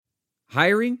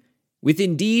Hiring? With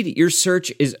Indeed, your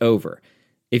search is over.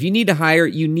 If you need to hire,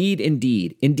 you need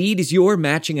Indeed. Indeed is your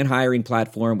matching and hiring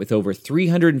platform with over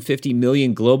 350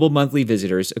 million global monthly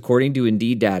visitors, according to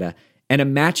Indeed data, and a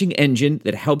matching engine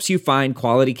that helps you find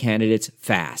quality candidates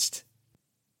fast.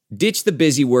 Ditch the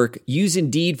busy work. Use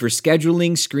Indeed for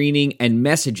scheduling, screening, and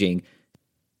messaging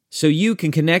so you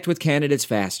can connect with candidates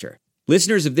faster.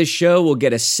 Listeners of this show will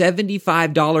get a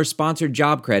 $75 sponsored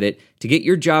job credit to get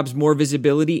your jobs more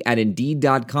visibility at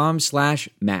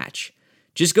Indeed.com/match.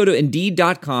 Just go to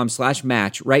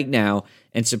Indeed.com/match right now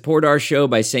and support our show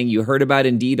by saying you heard about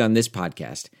Indeed on this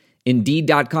podcast.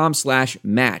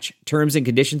 Indeed.com/match. Terms and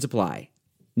conditions apply.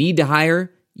 Need to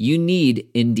hire? You need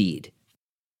Indeed.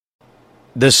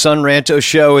 The Ranto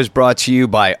Show is brought to you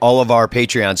by all of our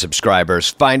Patreon subscribers.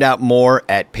 Find out more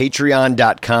at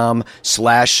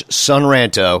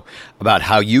patreon.com/sunranto about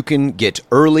how you can get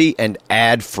early and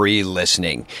ad-free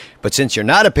listening. But since you're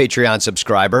not a Patreon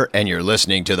subscriber and you're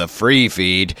listening to the free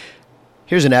feed,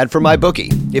 here's an ad for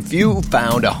MyBookie. If you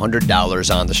found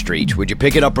 $100 on the street, would you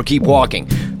pick it up or keep walking?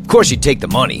 Of course you'd take the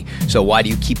money. So why do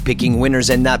you keep picking winners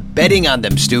and not betting on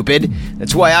them, stupid?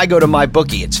 That's why I go to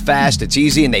MyBookie. It's fast, it's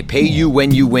easy, and they pay you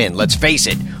when you win. Let's face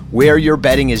it, where you're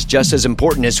betting is just as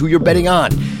important as who you're betting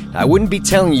on. I wouldn't be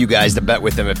telling you guys to bet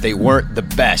with them if they weren't the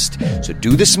best. So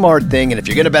do the smart thing, and if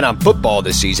you're going to bet on football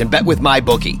this season, bet with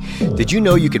MyBookie. Did you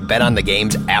know you could bet on the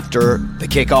games after the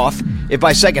kickoff? If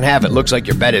by second half it looks like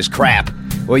your bet is crap,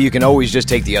 well, you can always just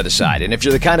take the other side. And if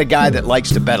you're the kind of guy that likes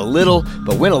to bet a little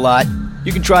but win a lot,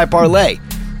 you can try a parlay.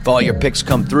 If all your picks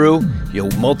come through,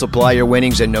 you'll multiply your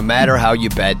winnings, and no matter how you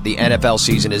bet, the NFL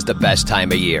season is the best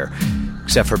time of year.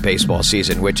 Except for baseball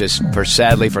season, which is,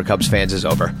 sadly for Cubs fans, is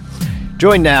over.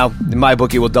 Join now, and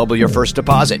MyBookie will double your first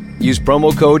deposit. Use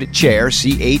promo code CHAIR,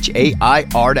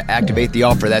 CHAIR, to activate the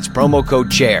offer. That's promo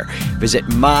code CHAIR. Visit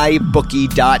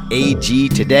mybookie.ag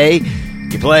today.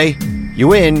 You play, you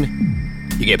win,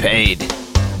 you get paid.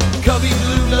 Cubby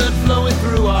blue blood flowing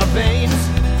through our veins,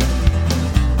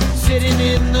 sitting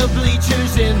in the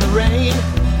bleachers in the rain.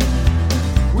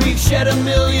 We've shed a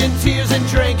million tears and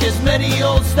drank as many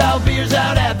old-style beers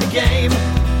out at the game.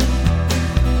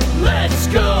 Let's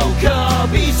go,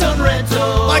 Cubby,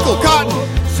 Ranto. Michael Cotton.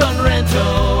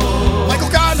 Ranto. Michael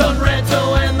Cotton.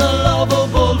 Ranto and the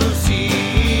lovable Lucy.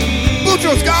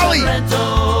 Lucho Scali.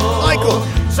 Ranto. Michael.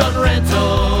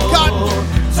 Ranto. Cotton.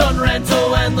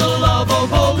 Ranto and the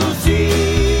lovable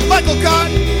Lucy. Michael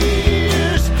Cotton.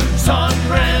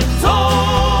 Ranto.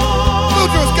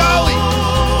 Lucho Scali.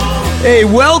 Hey,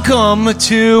 welcome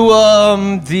to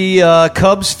the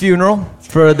Cubs funeral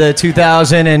for the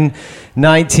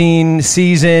 2019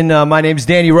 season. My name's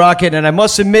Danny Rocket, and I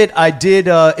must admit I did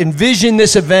envision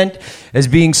this event as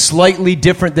being slightly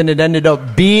different than it ended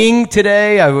up being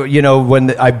today.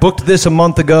 When I booked this a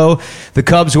month ago, the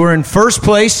Cubs were in first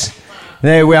place.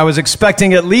 I was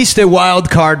expecting at least a wild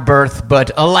card berth,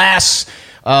 but alas,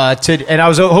 and I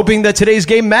was hoping that today's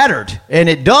game mattered, and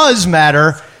it does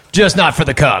matter, just not for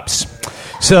the Cubs.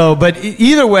 So, but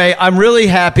either way, I'm really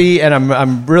happy, and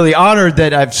I'm really honored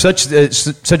that I have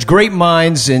such great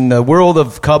minds in the world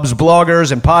of Cubs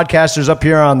bloggers and podcasters up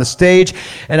here on the stage,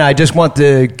 and I just want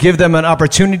to give them an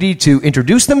opportunity to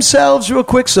introduce themselves real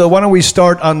quick. So why don't we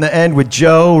start on the end with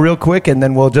Joe real quick, and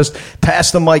then we'll just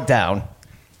pass the mic down.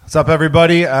 What's up,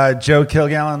 everybody? Joe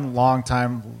Kilgallen,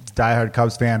 longtime diehard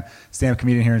Cubs fan, stand-up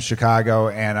comedian here in Chicago,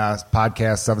 and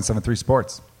podcast 773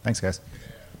 Sports. Thanks, guys.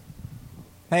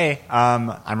 Hey,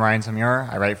 I'm Ryan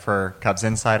Tamura. I write for Cubs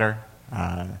Insider.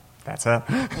 That's it.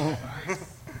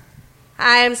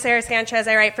 Hi, I'm Sarah Sanchez.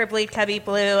 I write for Bleed Cubby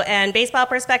Blue and Baseball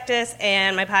Prospectus,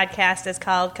 and my podcast is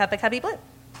called Cup of Cubby Blue.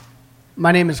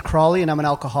 My name is Crawley, and I'm an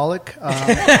alcoholic.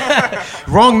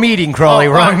 Wrong meeting, Crawley.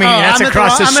 Wrong meeting. That's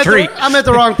across the street. I'm at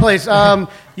the wrong place.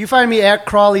 You find me at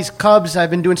Crawley's Cubs. I've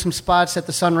been doing some spots at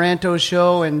the Ranto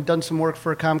show and done some work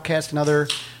for Comcast and other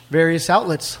various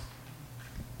outlets.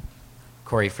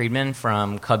 Corey Friedman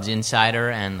from Cubs Insider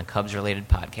and the Cubs-related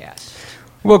podcast.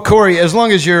 Well, Corey, as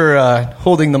long as you're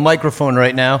holding the microphone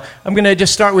right now, I'm going to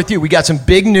just start with you. We got some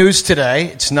big news today.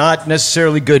 It's not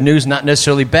necessarily good news, not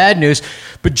necessarily bad news,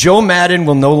 but Joe Maddon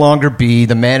will no longer be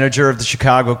the manager of the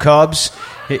Chicago Cubs.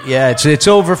 It's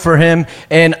over for him.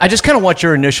 And I just kind of want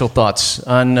your initial thoughts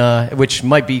on, which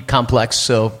might be complex,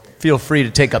 so feel free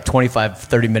to take up 25,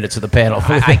 30 minutes of the panel.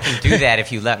 I can do that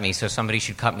if you let me, so somebody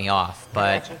should cut me off.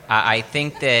 But I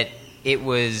think that it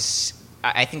was...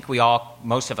 I think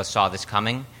most of us saw this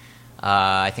coming.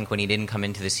 I think when he didn't come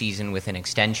into the season with an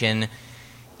extension,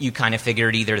 you kind of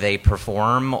figured either they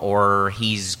perform or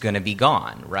he's going to be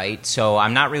gone, right? So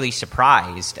I'm not really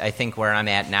surprised. I think where I'm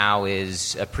at now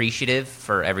is appreciative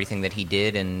for everything that he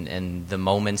did and the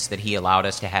moments that he allowed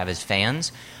us to have as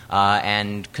fans,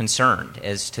 and concerned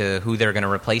as to who they're going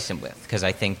to replace him with, because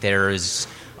I think there's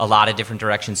a lot of different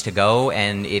directions to go,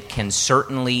 and it can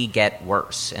certainly get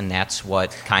worse. And that's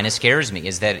what kind of scares me,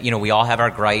 is that, we all have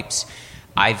our gripes.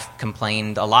 I've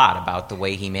complained a lot about the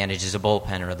way he manages a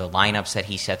bullpen or the lineups that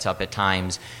he sets up at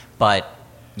times, but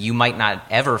you might not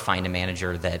ever find a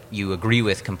manager that you agree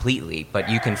with completely, but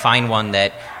you can find one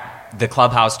that the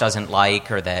clubhouse doesn't like,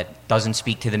 or that doesn't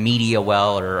speak to the media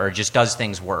well, or just does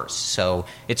things worse. So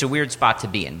it's a weird spot to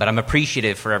be in, but I'm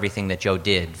appreciative for everything that Joe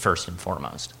did, first and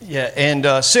foremost. Yeah,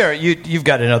 and Sarah, you've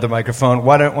got another microphone.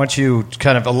 Why don't you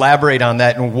kind of elaborate on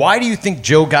that, and why do you think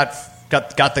Joe got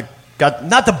not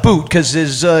the boot, because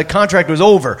his contract was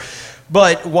over,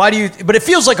 but but it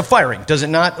feels like a firing, does it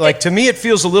not? Like, to me, it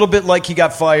feels a little bit like he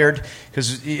got fired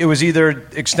because it was either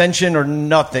extension or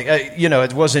nothing.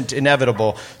 It wasn't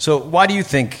inevitable. So why do you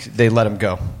think they let him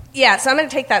go? Yeah, so I'm going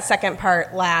to take that second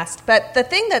part last. But the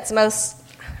thing that's most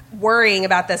worrying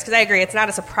about this, because I agree, it's not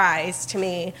a surprise to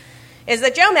me, is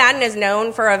that Joe Maddon is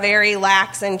known for a very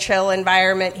lax and chill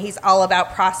environment. He's all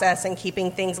about process and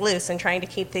keeping things loose and trying to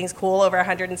keep things cool over a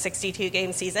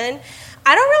 162-game season.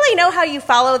 I don't really know how you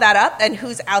follow that up and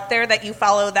who's out there that you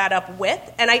follow that up with.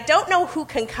 And I don't know who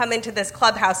can come into this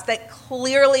clubhouse that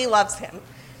clearly loves him.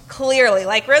 Clearly.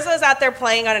 Like, Rizzo's out there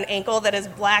playing on an ankle that is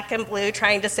black and blue,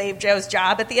 trying to save Joe's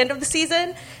job at the end of the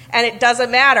season, and it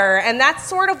doesn't matter. And that's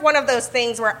sort of one of those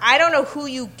things where I don't know who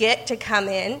you get to come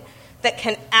in that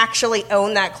can actually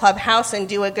own that clubhouse and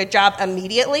do a good job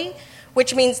immediately,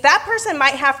 which means that person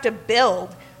might have to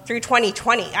build through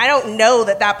 2020. I don't know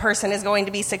that person is going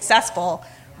to be successful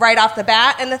right off the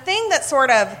bat. And the thing that's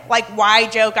sort of like why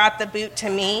Joe got the boot to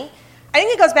me, I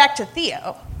think it goes back to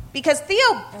Theo. Because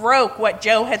Theo broke what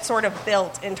Joe had sort of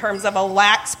built in terms of a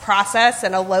lax process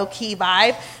and a low-key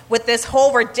vibe with this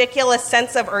whole ridiculous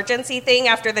sense of urgency thing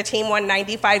after the team won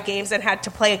 95 games and had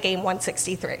to play a game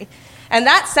 163. And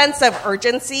that sense of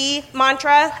urgency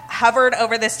mantra hovered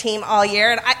over this team all year.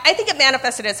 And I think it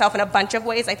manifested itself in a bunch of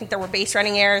ways. I think there were base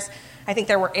running errors. I think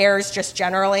there were errors just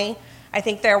generally. I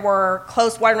think there were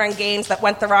close one-run games that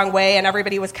went the wrong way, and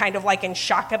everybody was kind of like in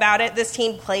shock about it. This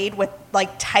team played with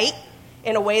like tight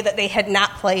in a way that they had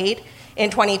not played in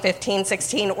 2015,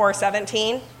 16, or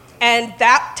 17. And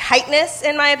that tightness,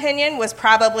 in my opinion, was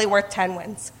probably worth 10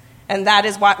 wins. And that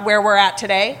is where we're at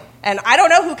today. And I don't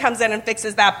know who comes in and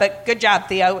fixes that, but good job,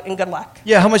 Theo, and good luck.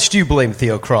 Yeah, how much do you blame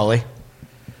Theo Crawley?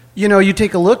 You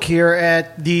take a look here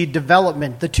at the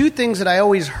development. The two things that I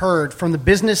always heard from the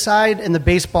business side and the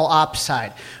baseball ops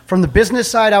side. From the business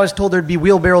side, I was told there'd be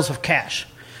wheelbarrows of cash.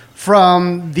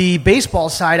 From the baseball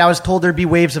side, I was told there'd be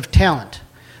waves of talent.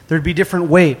 There'd be different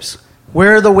waves.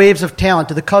 Where are the waves of talent?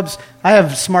 Do the Cubs, I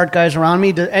have smart guys around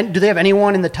me. Do they have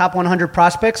anyone in the top 100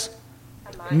 prospects?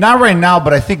 Not right now,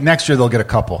 but I think next year they'll get a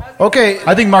couple. Okay.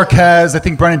 I think Marquez, I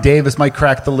think Brennan Davis might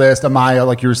crack the list. Amaya,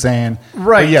 like you were saying.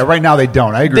 Right. But yeah, right now they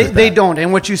don't. I agree with that. They don't.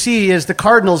 And what you see is the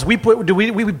Cardinals, we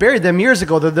buried them years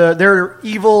ago. Their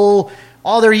evil,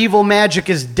 all their evil magic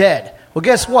is dead. Well,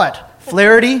 guess what?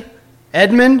 Flaherty,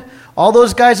 Edman, all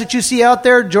those guys that you see out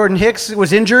there, Jordan Hicks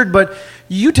was injured, but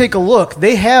you take a look.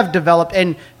 They have developed,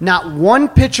 and not one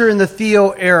pitcher in the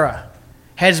Theo era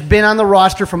has been on the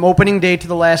roster from opening day to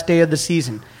the last day of the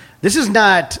season. This is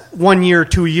not 1 year,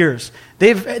 2 years.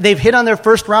 They've hit on their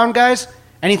first round guys.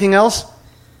 Anything else?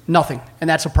 Nothing, and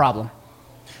that's a problem.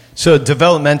 So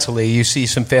developmentally, you see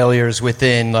some failures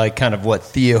within like kind of what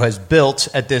Theo has built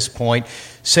at this point.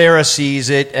 Sarah sees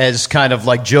it as kind of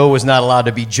like Joe was not allowed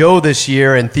to be Joe this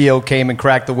year, and Theo came and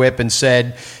cracked the whip and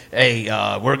said, "Hey,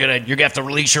 you're gonna have to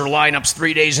release your lineups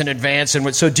 3 days in advance."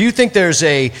 And so, do you think there's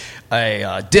a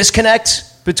disconnect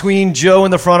between Joe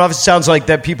and the front office? It sounds like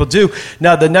that people do.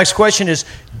 Now, the next question is,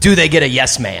 do they get a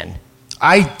yes man?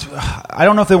 I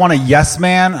don't know if they want a yes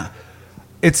man.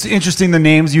 It's interesting the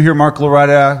names you hear. Mark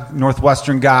Loretta,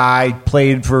 Northwestern guy,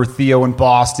 played for Theo in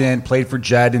Boston, played for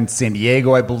Jed in San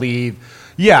Diego, I believe.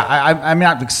 Yeah, I'm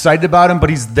not excited about him,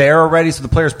 but he's there already, so the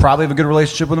players probably have a good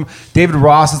relationship with him. David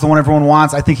Ross is the one everyone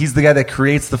wants. I think he's the guy that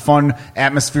creates the fun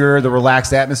atmosphere, the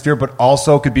relaxed atmosphere, but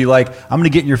also could be like, I'm going to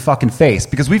get in your fucking face.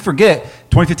 Because we forget,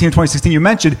 2015 and 2016, you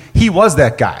mentioned, he was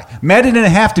that guy. Maddon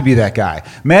didn't have to be that guy.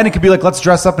 Maddon could be like, let's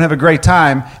dress up and have a great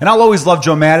time. And I'll always love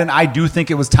Joe Maddon. I do think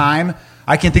it was time.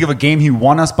 I can't think of a game he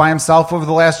won us by himself over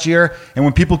the last year. And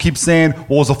when people keep saying, well, it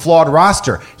was a flawed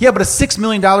roster. Yeah, but a $6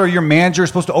 million a year manager is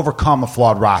supposed to overcome a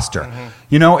flawed roster.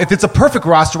 You know, if it's a perfect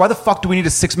roster, why the fuck do we need a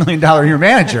 $6 million a year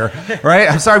manager, right?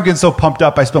 I'm sorry I'm getting so pumped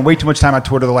up. I spent way too much time on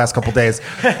Twitter the last couple of days.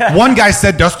 One guy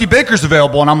said Dusty Baker's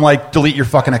available, and I'm like, delete your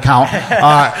fucking account.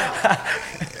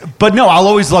 But no, I'll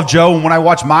always love Joe. And when I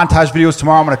watch montage videos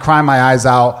tomorrow, I'm going to cry my eyes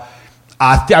out.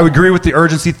 I would agree with the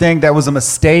urgency thing. That was a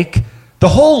mistake. The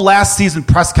whole last season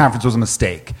press conference was a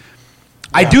mistake. Yeah.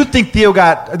 I do think Theo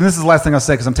and this is the last thing I'll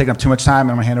say because I'm taking up too much time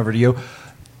and I'm going to hand over to you.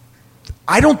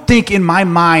 I don't think in my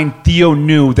mind Theo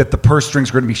knew that the purse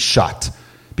strings were going to be shut.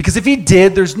 Because if he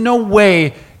did, there's no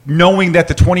way knowing that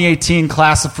the 2018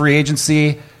 class of free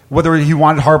agency, whether he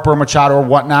wanted Harper or Machado or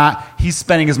whatnot, he's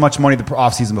spending as much money the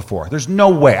offseason before. There's no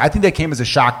way. I think that came as a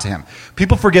shock to him.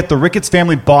 People forget the Ricketts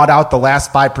family bought out the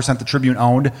last 5% the Tribune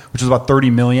owned, which was about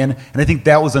 $30 million. And I think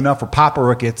that was enough for Papa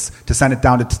Ricketts to send it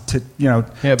down to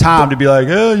Tom to be like,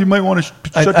 oh, you might want to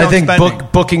shut down spending. I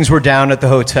think bookings were down at the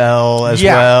hotel as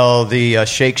well. The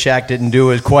Shake Shack didn't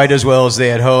do it quite as well as they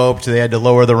had hoped. They had to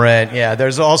lower the rent. Yeah,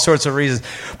 there's all sorts of reasons.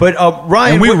 But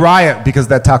Ryan... And we riot because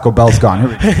that Taco Bell's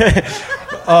gone.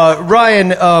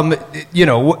 Ryan,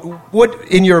 what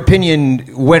in your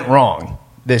opinion went wrong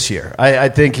this year? I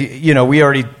think, we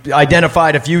already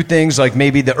identified a few things, like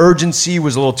maybe the urgency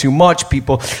was a little too much.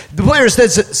 The players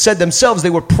said themselves they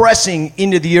were pressing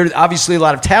into the year. Obviously, a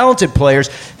lot of talented players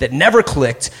that never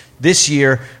clicked this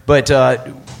year. But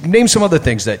name some other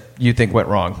things that you think went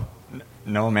wrong.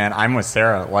 No, man, I'm with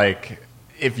Sarah. Like,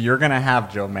 if you're going to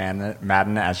have Joe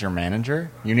Madden as your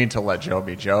manager, you need to let Joe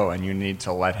be Joe, and you need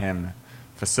to let him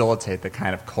facilitate the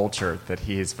kind of culture that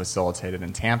he has facilitated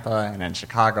in Tampa and in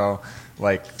Chicago.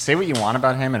 Like, say what you want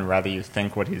about him and whether you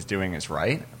think what he's doing is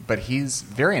right, but he's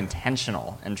very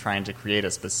intentional in trying to create a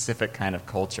specific kind of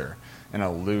culture in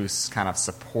a loose, kind of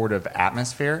supportive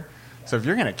atmosphere. So if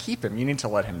you're going to keep him, you need to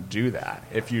let him do that.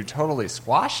 If you totally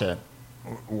squash it,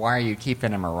 why are you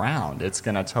keeping him around? It's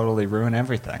going to totally ruin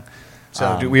everything.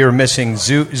 So we were missing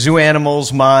zoo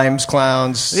animals, mimes,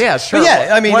 clowns. Yeah, sure. But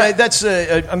yeah, I mean, that's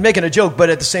I'm making a joke, but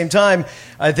at the same time,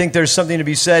 I think there's something to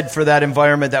be said for that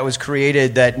environment that was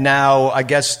created that now I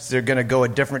guess they're going to go a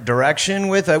different direction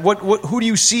with. Who do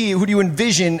you see? Who do you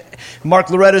envision? Mark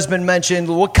Loretta's been mentioned.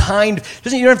 What kind?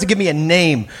 You don't have to give me a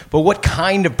name, but what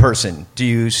kind of person do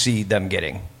you see them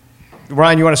getting?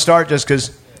 Ryan, you want to start just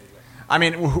because... I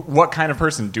mean, what kind of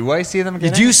person do I see them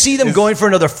getting? Do you see them going for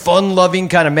another fun-loving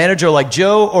kind of manager like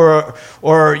Joe, or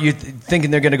are you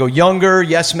thinking they're going to go younger,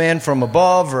 yes man from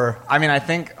above? Or I mean, I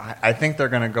think they're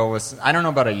going to go with, I don't know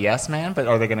about a yes man, but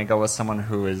are they going to go with someone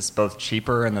who is both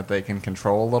cheaper and that they can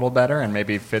control a little better and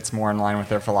maybe fits more in line with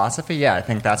their philosophy? Yeah, I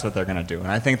think that's what they're going to do. And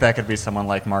I think that could be someone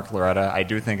like Mark Loretta. I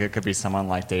do think it could be someone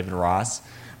like David Ross.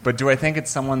 But do I think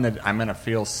it's someone that I'm going to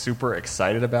feel super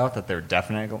excited about, that they're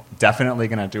definitely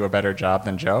going to do a better job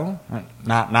than Joe?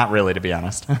 Not really, to be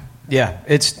honest. Yeah,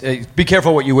 it's be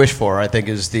careful what you wish for, I think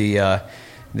is the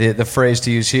phrase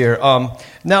to use here.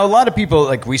 Now, a lot of people,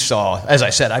 like we saw, as I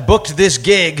said, I booked this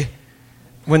gig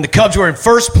when the Cubs were in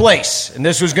first place, and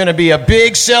this was going to be a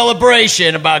big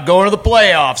celebration about going to the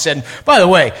playoffs. And by the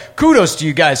way, kudos to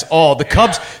you guys all. The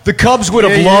Cubs would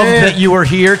have loved that you were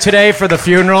here today for the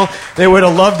funeral. They would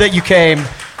have loved that you came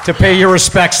to pay your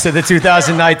respects to the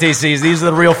 2019 season. These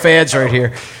are the real fans right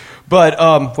here. But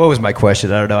what was my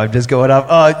question? I don't know. I'm just going up.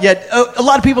 A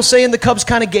lot of people saying the Cubs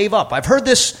kind of gave up. I've heard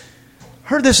this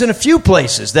in a few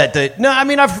places. I've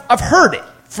heard it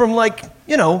from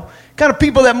kind of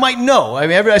people that might know. I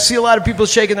mean, I see a lot of people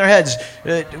shaking their heads.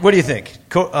 What do you think?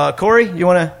 Corey, you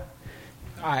want to?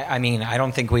 I mean, I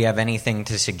don't think we have anything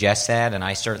to suggest that, and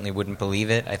I certainly wouldn't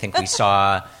believe it. I think we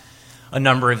saw a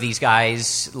number of these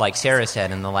guys, like Sarah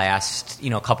said, in the last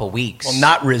couple weeks. Well,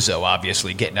 not Rizzo,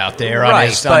 obviously, getting out there right, on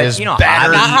his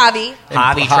battery.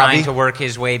 Javi trying to work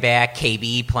his way back.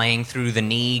 KB playing through the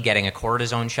knee, getting a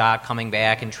cortisone shot, coming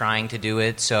back and trying to do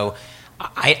it. So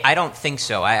I don't think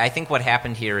so. I think what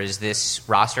happened here is this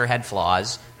roster had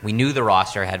flaws. We knew the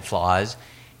roster had flaws,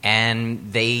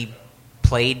 and they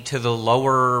played to the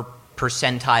lower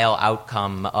percentile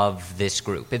outcome of this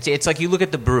group. It's like you look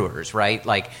at the Brewers, right?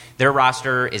 Like, their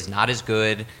roster is not as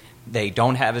good. They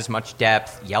don't have as much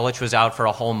depth. Yelich was out for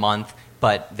a whole month,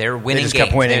 but they're winning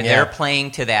games. They're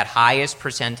playing to that highest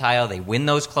percentile. They win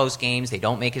those close games. They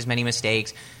don't make as many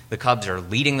mistakes. The Cubs are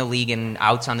leading the league in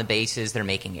outs on the bases. They're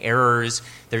making errors.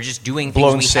 They're just doing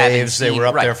things we haven't seen. They were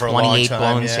up there for a long time. 28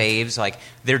 blown saves. Like,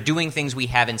 they're doing things we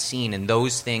haven't seen, and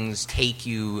those things take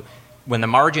you when the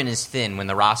margin is thin, when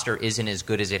the roster isn't as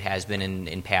good as it has been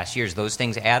in past years. Those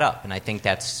things add up, and I think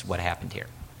that's what happened here.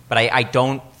 But I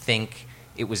don't think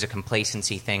it was a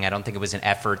complacency thing. I don't think it was an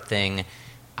effort thing.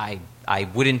 I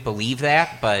wouldn't believe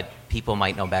that, but people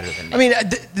might know better than me. I mean,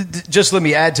 just let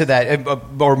me add to that,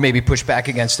 or maybe push back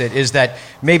against it, is that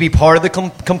maybe part of the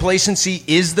complacency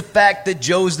is the fact that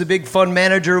Joe's the big fun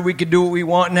manager. We can do what we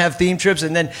want and have theme trips,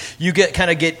 and then you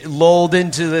get lulled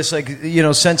into this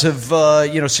sense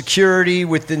of security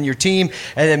within your team,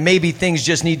 and then maybe things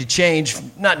just need to change,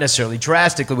 not necessarily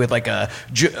drastically, with like a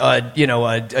Joe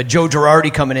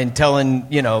Girardi coming in telling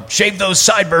shave those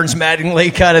sideburns,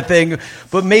 Mattingly kind of thing.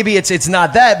 But maybe it's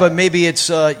not that, but maybe it's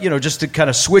just to kind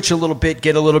of switch a little bit,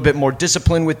 get a little bit more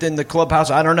discipline within the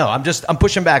clubhouse. I don't know. I'm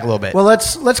pushing back a little bit. Well,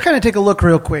 let's kind of take a look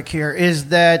real quick here. Is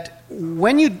that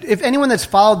if anyone that's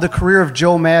followed the career of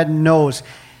Joe Madden knows,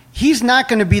 he's not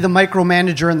going to be the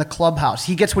micromanager in the clubhouse.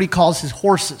 He gets what he calls his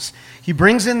horses. He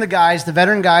brings in the guys, the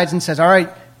veteran guys, and says, "All right,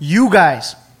 you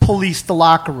guys police the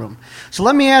locker room." So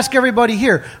let me ask everybody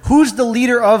here, who's the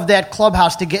leader of that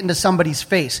clubhouse to get into somebody's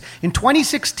face? In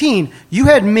 2016, you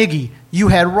had Miggy, you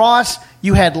had Ross,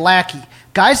 you had Lackey.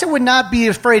 Guys that would not be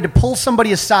afraid to pull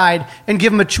somebody aside and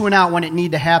give them a chewing out when it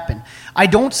need to happen. I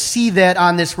don't see that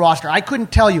on this roster. I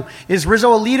couldn't tell you. Is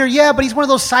Rizzo a leader? Yeah, but he's one of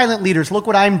those silent leaders. Look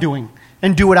what I'm doing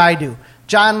and do what I do.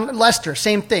 John Lester,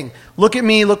 same thing. Look at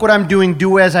me, look what I'm doing,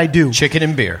 do as I do. Chicken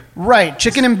and beer. Right,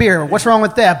 chicken and beer. What's wrong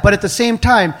with that? But at the same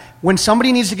time, when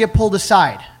somebody needs to get pulled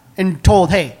aside and told,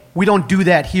 hey, we don't do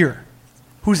that here,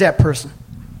 who's that person?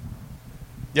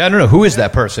 Yeah, I don't know. Who is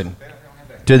that person?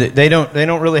 They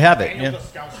don't really have it.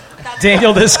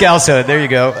 Daniel Descalso. There you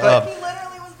go. He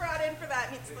literally was brought in for that.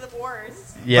 He's the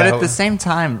worst. Yeah, but at the same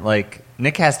time,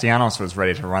 Nick Castellanos was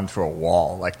ready to run through a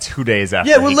wall 2 days after.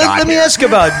 Yeah, well, let me ask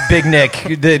about Big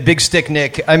Nick, the Big Stick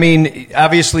Nick. I mean,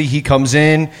 obviously he comes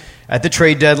in at the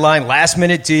trade deadline, last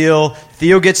minute deal.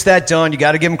 Theo gets that done. You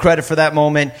got to give him credit for that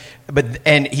moment.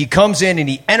 And he comes in and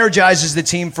he energizes the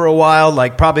team for a while,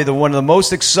 probably one of the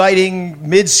most exciting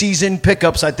mid-season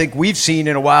pickups I think we've seen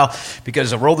in a while,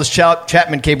 because Aroldis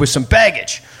Chapman came with some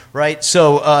baggage. Right,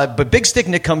 so but Big Stick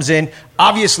Nick comes in.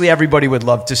 Obviously, everybody would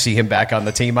love to see him back on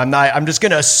the team. I'm just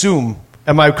going to assume.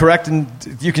 Am I correct? And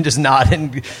you can just nod.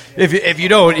 And if you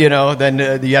don't,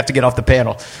 then you have to get off the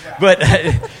panel. But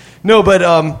no, but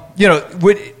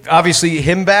obviously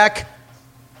him back.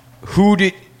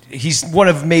 He's one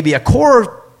of maybe a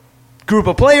core group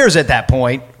of players at that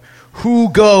point. Who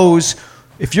goes?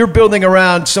 If you're building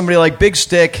around somebody like Big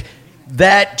Stick,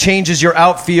 that changes your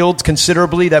outfield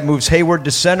considerably. That moves Hayward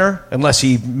to center, unless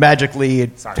he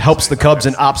magically helps the Cubs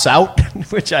and opts out,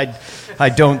 which I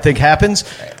don't think happens.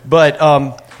 But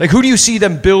who do you see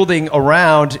them building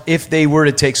around if they were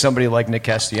to take somebody like Nick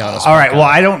Castellanos? All right.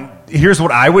 Well, here's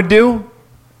what I would do.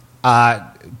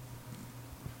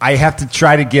 I have to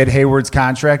try to get Hayward's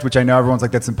contract, which I know everyone's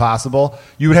like, that's impossible.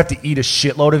 You would have to eat a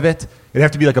shitload of it. It'd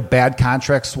have to be like a bad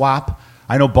contract swap.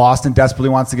 I know Boston desperately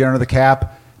wants to get under the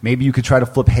cap. Maybe you could try to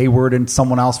flip Hayward and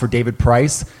someone else for David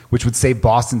Price, which would save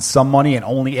Boston some money and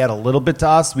only add a little bit to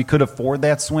us. We could afford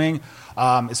that swing.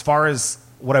 As far as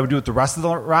what I would do with the rest of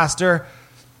the roster,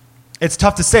 it's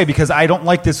tough to say because I don't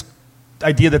like this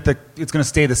idea that it's going to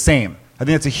stay the same. I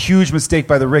think it's a huge mistake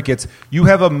by the Ricketts. You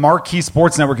have a marquee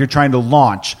sports network you're trying to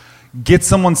launch. Get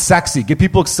someone sexy. Get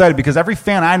people excited, because every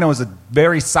fan I know has a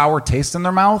very sour taste in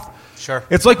their mouth. Sure.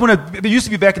 It's like when it used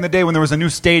to be back in the day when there was a new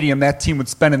stadium that team would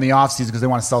spend in the offseason because they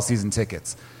want to sell season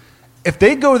tickets. If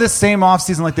they go this same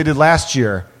offseason like they did last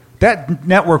year, that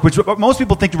network, which most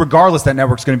people think regardless that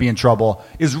network's going to be in trouble,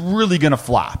 is really going to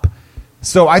flop.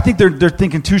 So I think they're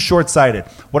thinking too short-sighted.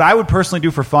 What I would personally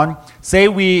do for fun, say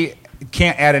we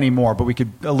can't add any more, but we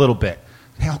could a little bit.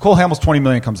 Cole Hamels $20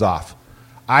 million comes off.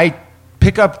 I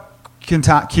pick up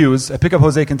Q's. I pick up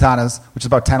Jose Quintana's, which is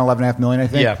about $11.5 million, I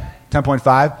think. Yeah.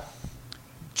 10.5.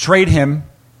 Trade him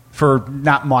for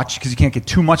not much because you can't get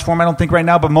too much for him, I don't think, right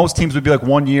now. But most teams would be like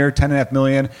 1 year, $10.5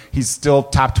 million. He's still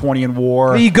top 20 in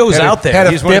WAR. He goes out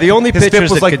there. He's one of the only pitchers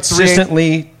that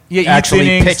consistently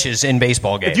actually pitches in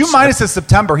baseball games. If you minus his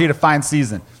September, he had a fine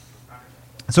season.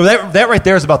 So that right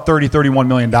there is about $31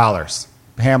 million.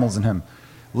 Hamels and him.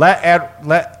 Let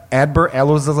Adbert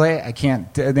Elozale, I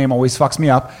can't, the name always fucks me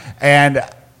up, and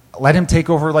let him take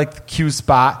over like the Q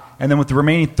spot, and then with the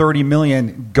remaining $30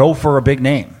 million, go for a big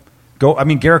name.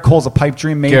 Garrett Cole's a pipe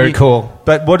dream, maybe. Garrett Cole.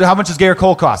 But how much does Garrett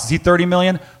Cole cost? Is he $30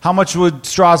 million? How much would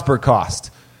Strasburg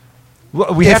cost?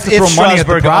 We have to throw money at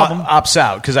the problem. Opts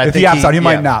out, because if he opts out, he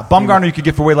might not. Bumgarner you could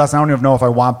get for way less. I don't even know if I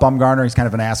want Bumgarner. He's kind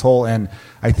of an asshole, and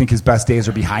I think his best days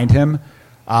are behind him.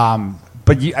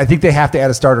 But I think they have to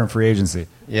add a starter in free agency.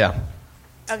 Yeah.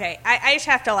 Okay, I just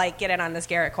have to get in on this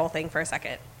Garrett Cole thing for a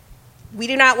second. We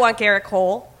do not want Garrett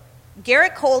Cole.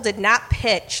 Garrett Cole did not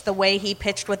pitch the way he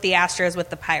pitched with the Astros with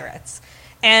the Pirates.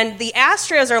 And the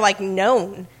Astros are, like,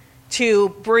 known to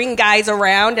bring guys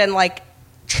around and, like,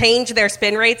 change their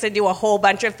spin rates and do a whole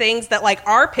bunch of things that, like,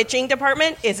 our pitching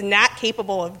department is not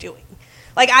capable of doing.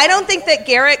 Like, I don't think that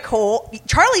Garrett Cole...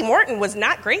 Charlie Morton was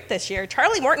not great this year.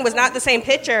 Charlie Morton was not the same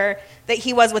pitcher that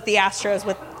he was with the Astros.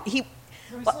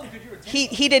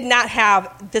 He did not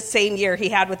have the same year he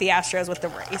had with the Astros with the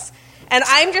Rays. And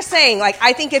I'm just saying, like,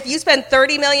 I think if you spend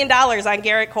 $30 million on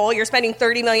Garrett Cole, you're spending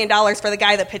 $30 million for the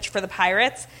guy that pitched for the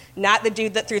Pirates, not the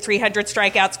dude that threw 300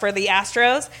 strikeouts for the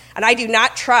Astros. And I do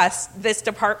not trust this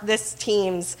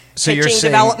team's pitching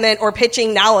development or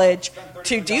pitching knowledge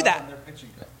to do that.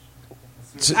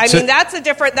 I mean, that's a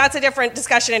different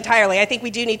discussion entirely. I think we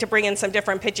do need to bring in some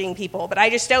different pitching people, but I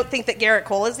just don't think that Garrett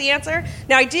Cole is the answer.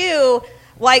 Now, I do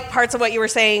like parts of what you were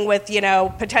saying with,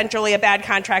 potentially a bad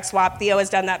contract swap. Theo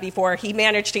has done that before. He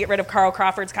managed to get rid of Carl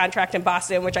Crawford's contract in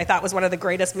Boston, which I thought was one of the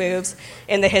greatest moves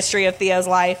in the history of Theo's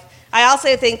life. I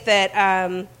also think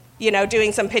that,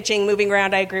 doing some pitching, moving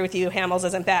around, I agree with you. Hamels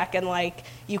isn't back, and, like,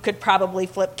 you could probably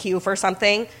flip Q for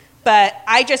something. But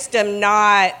I just am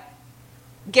not...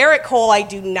 Garrett Cole, I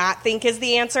do not think is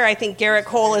the answer. I think Garrett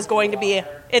Cole is going to be...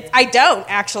 I don't,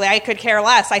 actually. I could care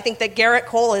less. I think that Garrett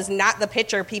Cole is not the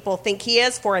pitcher people think he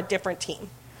is for a different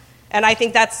team. And I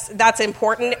think that's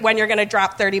important when you're going to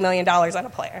drop $30 million on a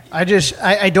player. I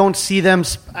don't see them...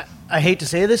 I hate to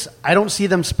say this. I don't see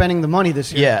them spending the money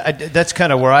this year. Yeah, that's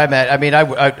kind of where I'm at. I mean,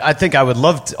 I think I would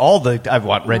love I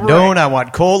want Rendon, I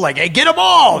want Cole. Like, hey, get them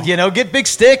all. Get Big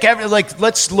Stick.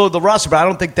 Let's load the roster. But I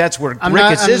don't think that's where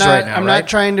Ricketts is right now. I'm not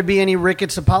trying to be any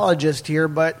Ricketts apologist here,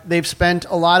 but they've spent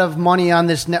a lot of money on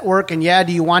this network. And yeah,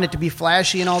 do you want it to be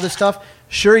flashy and all this stuff?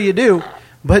 Sure, you do.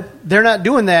 But they're not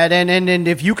doing that. And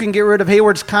if you can get rid of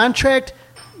Hayward's contract,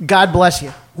 God bless you.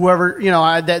 Whoever,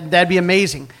 that'd be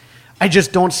amazing. I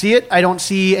just don't see it. I don't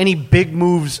see any big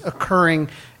moves occurring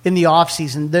in the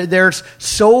offseason. There's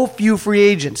so few free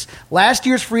agents. Last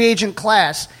year's free agent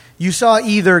class, you saw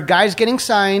either guys getting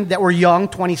signed that were young,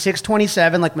 26,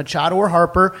 27, like Machado or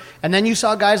Harper, and then you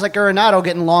saw guys like Arenado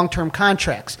getting long-term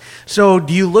contracts. So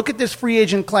do you look at this free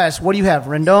agent class? What do you have?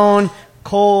 Rendon,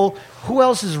 Cole, who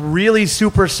else is really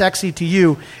super sexy to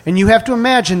you? And you have to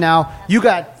imagine now, you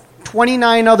got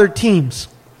 29 other teams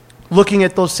looking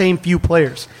at those same few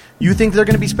players. You think they're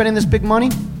going to be spending this big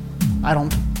money? I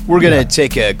don't. We're going to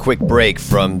take a quick break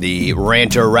from the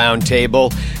Ranter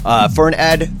Roundtable for an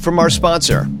ad from our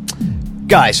sponsor.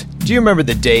 Guys, do you remember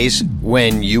the days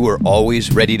when you were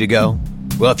always ready to go?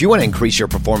 Well, if you want to increase your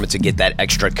performance and get that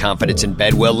extra confidence in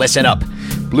bed, well, listen up.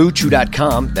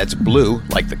 BlueChew.com, that's blue,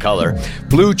 like the color.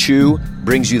 Blue Chew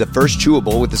brings you the first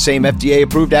chewable with the same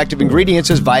FDA-approved active ingredients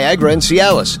as Viagra and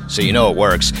Cialis, so you know it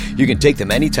works. You can take them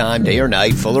anytime, day or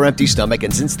night, full or empty stomach,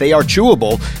 and since they are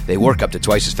chewable, they work up to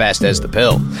twice as fast as the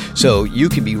pill. So you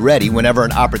can be ready whenever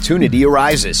an opportunity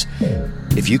arises.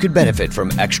 If you could benefit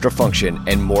from extra function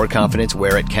and more confidence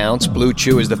where it counts, Blue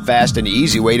Chew is the fast and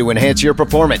easy way to enhance your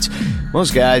performance.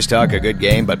 Most guys talk a good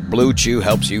game, but Blue Chew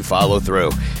helps you follow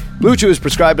through. Blue Chew is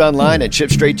prescribed online and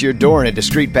shipped straight to your door in a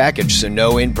discreet package, so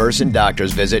no in-person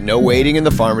doctor's visit, no waiting in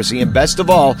the pharmacy, and best of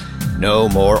all, no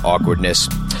more awkwardness.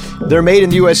 They're made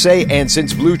in the USA, and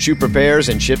since Blue Chew prepares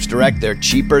and ships direct, they're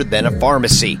cheaper than a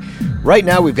pharmacy. Right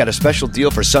now, we've got a special deal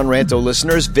for Sun Ranto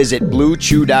listeners. Visit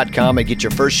BlueChew.com and get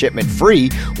your first shipment free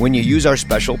when you use our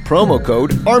special promo code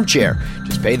ARMCHAIR.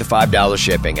 Just pay the $5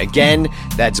 shipping. Again,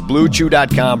 that's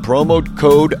BlueChew.com, promo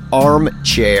code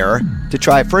ARMCHAIR to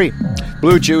try it free.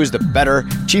 Blue Chew is the better,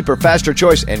 cheaper, faster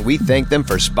choice, and we thank them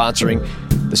for sponsoring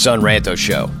the Sun Ranto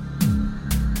Show.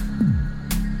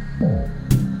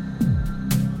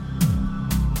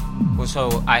 Well,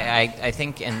 so I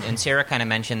think, and Sarah kind of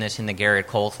mentioned this in the Garrett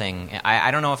Cole thing.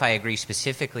 I don't know if I agree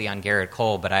specifically on Garrett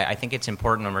Cole, but I think it's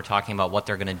important when we're talking about what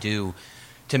they're going to do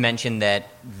to mention that,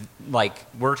 like,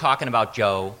 we're talking about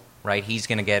Joe, right? He's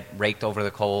going to get raked over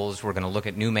the coals. We're going to look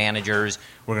at new managers.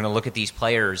 We're going to look at these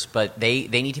players, but they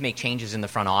need to make changes in the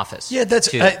front office. Yeah,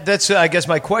 that's I guess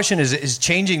my question is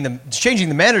changing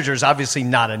the managers obviously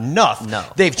not enough. No.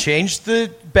 They've changed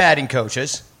the batting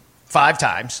coaches 5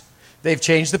 times. They've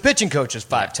changed the pitching coaches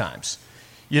 5 times.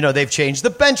 They've changed the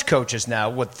bench coaches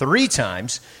now, 3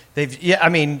 times.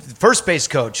 First base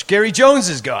coach, Gary Jones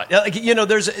is gone.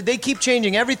 They keep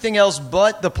changing everything else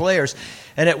but the players.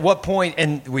 And at what point,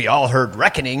 and we all heard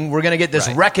reckoning, we're going to get this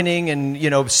reckoning and,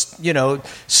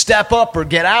 step up or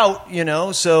get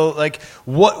out, So,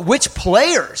 which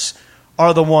players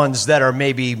are the ones that are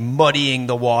maybe muddying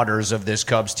the waters of this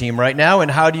Cubs team right now?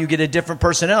 And how do you get a different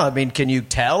personnel? I mean, can you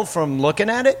tell from looking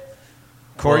at it?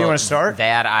 Corey, you want to start?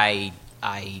 That I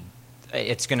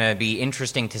it's going to be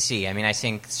interesting to see. I mean, I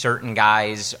think certain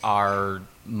guys are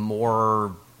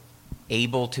more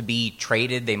able to be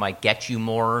traded. They might get you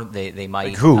more. They might.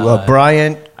 Like who?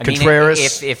 Bryant,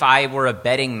 Contreras? If I were a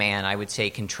betting man, I would say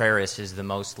Contreras is the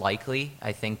most likely.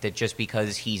 I think that just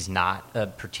because he's not a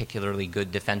particularly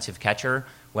good defensive catcher,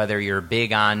 whether you're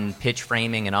big on pitch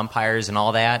framing and umpires and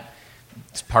all that,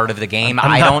 it's part of the game.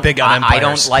 I'm not big on umpires. I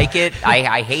don't like it.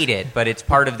 I hate it, but it's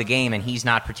part of the game, and he's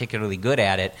not particularly good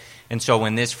at it. And so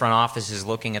when this front office is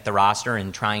looking at the roster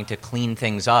and trying to clean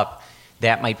things up,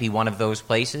 that might be one of those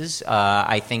places.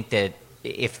 I think that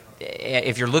if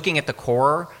you're looking at the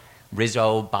core,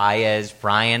 Rizzo, Baez,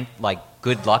 Bryant, like,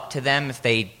 good luck to them if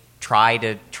they try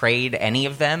to trade any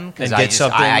of them, because I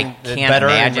can't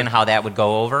imagine how that would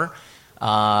go over.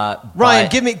 Ryan,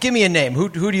 give me a name.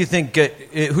 Who do you think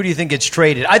gets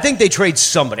traded? I think they trade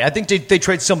somebody. I think they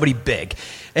trade somebody big,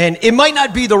 and it might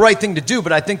not be the right thing to do,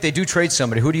 but I think they do trade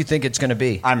somebody. Who do you think it's going to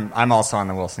be? I'm also on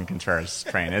the Wilson Contreras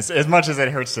train. As much as it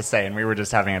hurts to say, and we were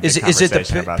just having a big conversation about this.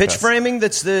 Is it the pitch framing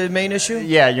that's the main issue?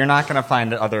 Yeah, you're not going to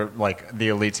find other like the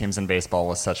elite teams in baseball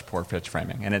with such poor pitch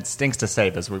framing, and it stinks to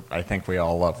say because I think we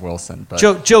all love Wilson.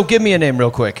 But Joe, give me a name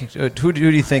real quick. Who do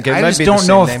you think? I just don't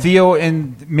know if Theo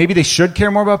and maybe they should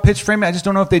care more about pitch framing. I just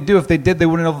don't know if they do. If they did, they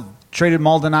wouldn't have traded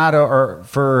Maldonado or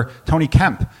for Tony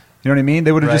Kemp. You know what I mean?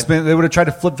 They would have They would have tried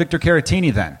to flip Victor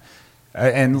Caratini then,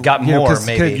 and got more.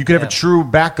 Maybe you could have a true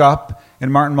backup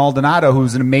in Martin Maldonado,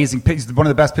 who's an amazing pitch. He's one of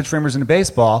the best pitch framers in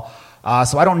baseball.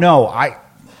 So I don't know. I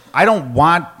don't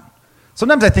want.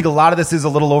 Sometimes I think a lot of this is a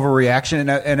little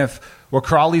overreaction, and if what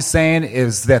Crawley's saying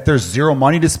is that there's zero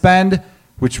money to spend,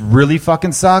 which really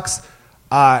fucking sucks.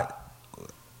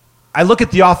 I look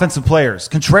at the offensive players.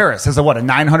 Contreras has a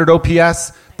 900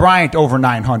 OPS. Bryant over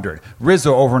 900.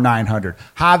 Rizzo over 900.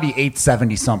 Javi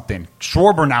 870 something.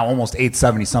 Schwarber now almost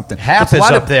 870 something. Half is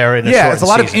up there in a short it's a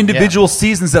lot season. of individual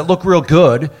seasons that look real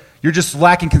good. You're just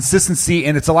lacking consistency,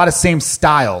 and it's a lot of same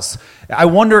styles. I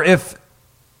wonder if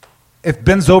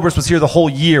Ben Zobrist was here the whole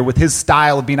year with his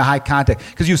style of being a high contact,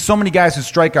 because you have so many guys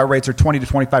whose strikeout rates are 20 to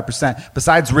 25%,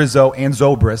 besides Rizzo and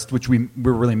Zobrist, which we're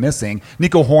really missing.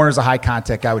 Nico Horner's a high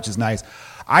contact guy, which is nice.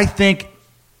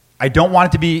 I don't want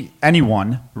it to be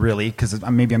anyone, really, because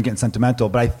maybe I'm getting sentimental,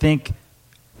 but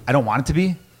I don't want it to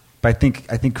be, but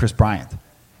I think Chris Bryant.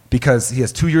 Because he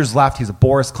has 2 years left, he's a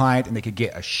Boris client, and they could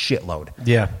get a shitload.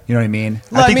 Yeah, you know what I mean.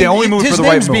 Well, I think they only moved for the right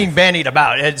move. His name's being bandied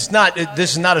about.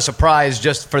 This is not a surprise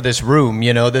just for this room.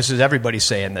 You know, this is everybody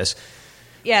saying this.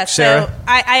 Yeah, Sarah? so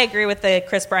I agree with the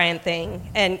Chris Bryant thing.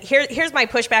 And here's my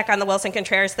pushback on the Wilson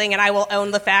Contreras thing, and I will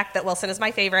own the fact that Wilson is my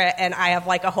favorite, and I have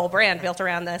like a whole brand built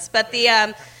around this. But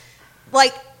the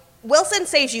Wilson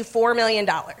saves you $4 million.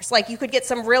 Like, you could get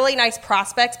some really nice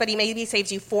prospects, but he maybe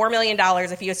saves you $4 million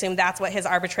if you assume that's what his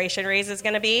arbitration raise is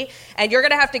going to be. And you're going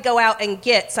to have to go out and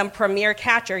get some premier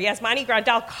catcher. Yasmani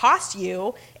Grandal costs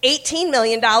you $18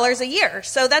 million a year.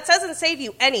 So that doesn't save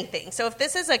you anything. So if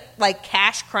this is a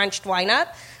cash-crunched lineup,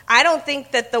 I don't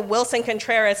think that the Wilson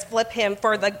Contreras flip him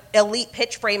for the elite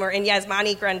pitch framer in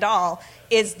Yasmani Grandal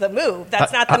is the move.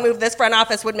 That's not the move this front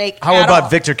office would make. How about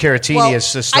Victor Caratini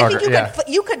as the starter? I think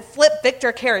you could flip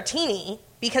Victor Caratini,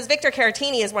 because Victor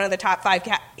Caratini is one of the top 5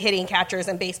 hitting catchers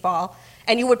in baseball,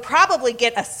 and you would probably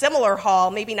get a similar haul,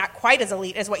 maybe not quite as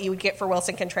elite as what you would get for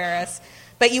Wilson Contreras,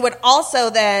 but you would also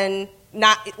then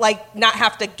not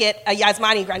have to get a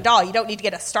Yasmani Grandal. You don't need to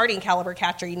get a starting caliber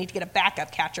catcher. You need to get a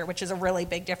backup catcher, which is a really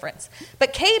big difference.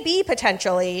 But KB,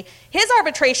 potentially, his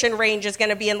arbitration range is going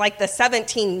to be in like the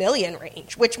 17 million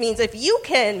range, which means if you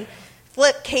can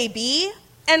flip KB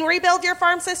and rebuild your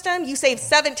farm system, you save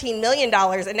 $17 million,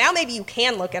 and now maybe you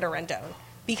can look at a Rendon,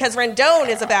 because Rendon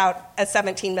is about a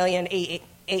 17 million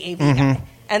AAV guy.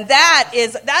 And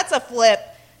that's a flip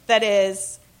that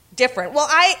is different. Well,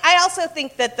 I also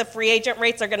think that the free agent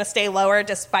rates are going to stay lower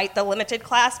despite the limited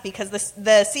class, because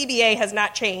the CBA has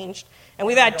not changed, and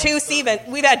we've had two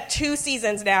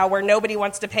seasons now where nobody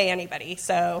wants to pay anybody.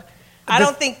 So I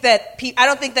don't think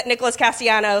that Nicholas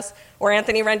Castellanos or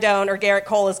Anthony Rendon or Garrett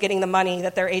Cole is getting the money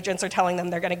that their agents are telling them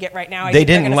they're going to get right now. They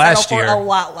didn't last year. For a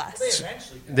lot less.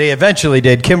 They eventually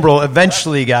did. Kimbrel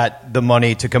eventually got the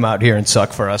money to come out here and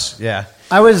suck for us. Yeah.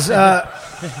 I was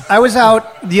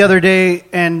out the other day,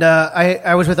 and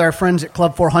I was with our friends at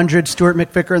Club 400, Stuart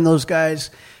McVicker and those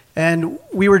guys, and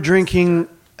we were drinking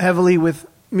heavily with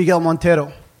Miguel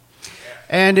Montero.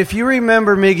 And if you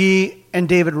remember Miggy and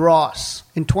David Ross,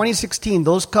 in 2016,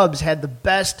 those Cubs had the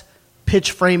best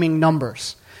pitch framing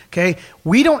numbers. Okay,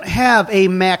 we don't have a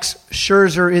Max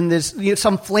Scherzer in this,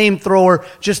 some flamethrower,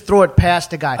 just throw it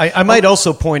past a guy. I might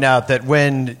also point out that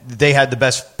when they had the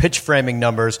best pitch framing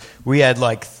numbers, we had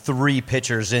like 3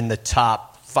 pitchers in the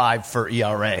top 5 for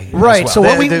ERA. Right. Well. So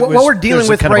what we're dealing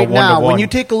with right now, when you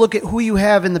take take a look at who you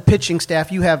have in the pitching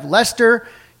staff, you have Lester,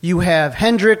 you have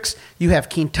Hendricks, you have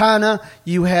Quintana,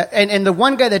 you have and the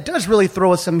one guy that does really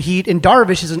throw us some heat, and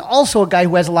Darvish is also a guy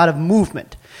who has a lot of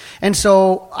movement. And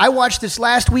so I watched this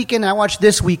last weekend, I watched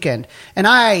this weekend, and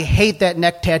I hate that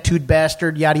neck-tattooed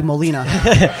bastard, Yadi Molina.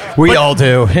 We all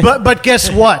do. But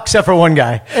guess what? Except for one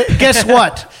guy. Guess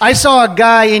what? I saw a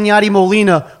guy in Yadi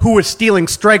Molina who was stealing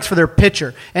strikes for their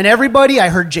pitcher. And everybody, I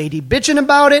heard JD bitching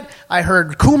about it. I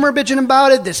heard Coomer bitching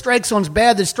about it. The strike zone's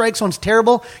bad. The strike zone's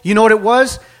terrible. You know what it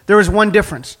was? There was one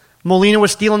difference. Molina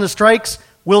was stealing the strikes.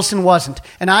 Wilson wasn't.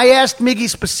 And I asked Miggy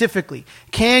specifically,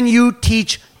 can you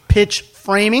teach pitch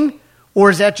framing,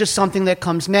 or is that just something that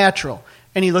comes natural?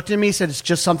 And he looked at me and said, it's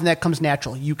just something that comes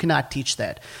natural. You cannot teach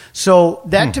that. So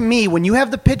that to me, when you have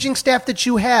the pitching staff that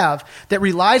you have that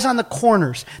relies on the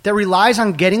corners, that relies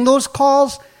on getting those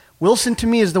calls, Wilson to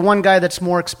me is the one guy that's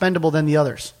more expendable than the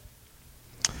others.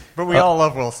 But we all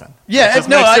love Wilson. Yeah,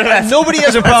 nobody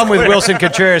has a problem with Wilson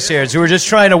Contreras here. So we're just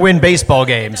trying to win baseball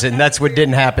games, and that's what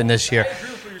didn't happen this year.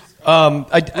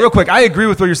 Real quick, I agree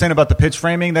with what you're saying about the pitch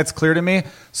framing. That's clear to me.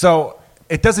 So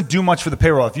it doesn't do much for the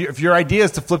payroll. If your idea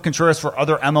is to flip Contreras for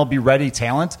other MLB-ready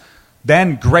talent,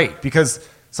 then great. Because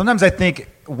sometimes I think,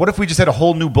 what if we just had a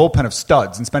whole new bullpen of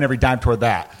studs and spend every dime toward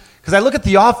that? Because I look at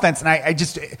the offense, and I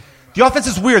just the offense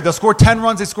is weird. They'll score 10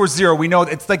 runs, they score 0. We know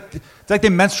it's like they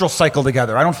menstrual cycle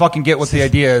together. I don't fucking get what the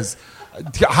idea is.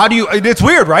 How do you? It's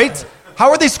weird, right? How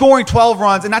are they scoring 12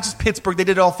 runs, and not just Pittsburgh, they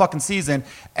did it all fucking season,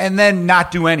 and then not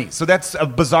do any? So that's a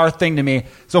bizarre thing to me.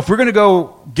 So if we're going to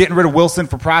go getting rid of Wilson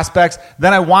for prospects,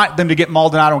 then I want them to get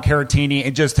Maldonado and Caratini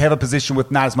and just have a position with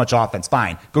not as much offense.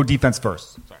 Fine. Go defense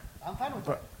first. Sorry. I'm fine with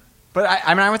that. But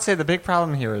I would say the big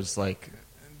problem here is like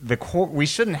the core. We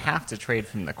shouldn't have to trade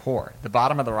from the core. The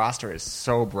bottom of the roster is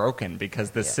so broken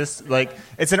because the system, like,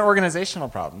 it's an organizational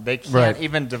problem. They can't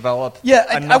even develop. Yeah,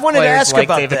 I wanted to ask like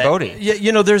about David that. Bodie.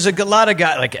 Yeah, there's a lot of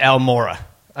guys like Al Mora.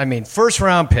 I mean, first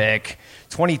round pick,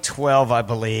 2012, I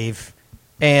believe,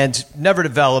 and never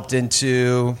developed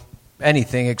into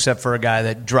anything except for a guy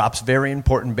that drops very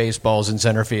important baseballs in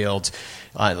center field.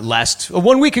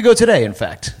 1 week ago today, in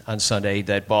fact, on Sunday,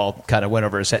 that ball kind of went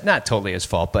over his head. Not totally his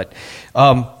fault, but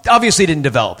obviously didn't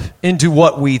develop into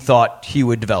what we thought he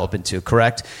would develop into,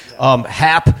 correct?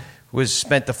 Hap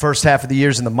spent the first half of the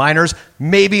years in the minors,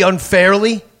 maybe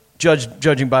unfairly,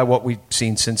 judging by what we've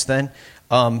seen since then.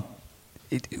 No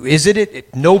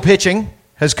pitching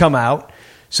has come out.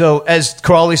 So, as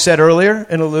Crawley said earlier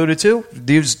and alluded to,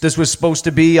 this was supposed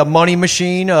to be a money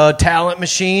machine, a talent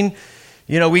machine.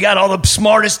 We got all the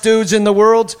smartest dudes in the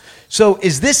world. So,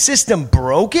 is this system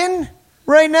broken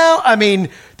right now? I mean,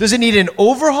 does it need an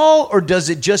overhaul, or does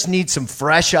it just need some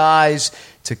fresh eyes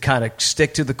to kind of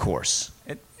stick to the course?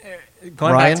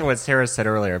 Going back to what Sarah said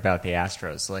earlier about the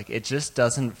Astros, like, it just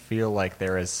doesn't feel like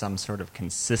there is some sort of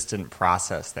consistent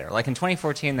process there. Like in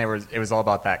 2014, it was all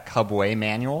about that Cub Way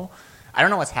manual. I don't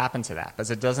know what's happened to that,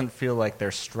 because it doesn't feel like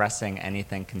they're stressing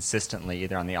anything consistently,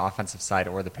 either on the offensive side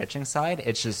or the pitching side.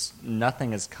 It's just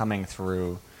nothing is coming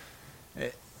through.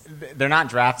 They're not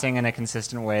drafting in a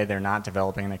consistent way. They're not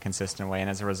developing in a consistent way. And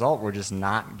as a result, we're just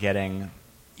not getting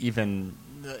even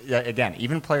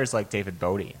players like David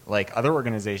Bodie. Like, other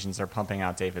organizations are pumping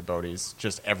out David Bodies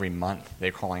just every month.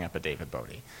 They're calling up a David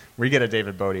Bodie. We get a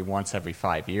David Bodie once every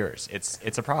 5 years.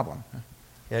 It's a problem.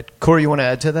 Yeah, Corey, you want to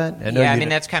add to that? I mean,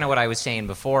 that's kind of what I was saying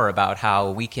before about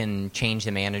how we can change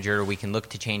the manager, we can look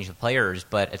to change the players,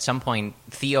 but at some point,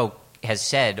 Theo has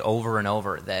said over and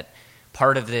over that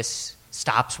part of this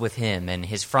stops with him, and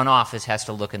his front office has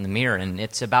to look in the mirror, and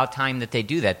it's about time that they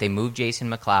do that. They moved Jason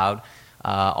McLeod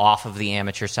off of the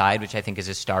amateur side, which I think is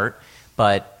a start,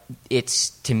 but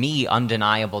it's, to me,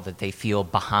 undeniable that they feel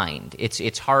behind.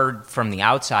 It's hard from the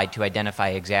outside to identify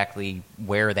exactly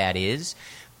where that is.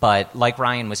 But like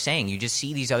Ryan was saying, you just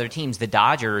see these other teams. The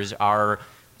Dodgers are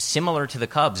similar to the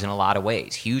Cubs in a lot of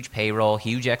ways. Huge payroll,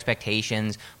 huge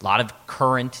expectations, a lot of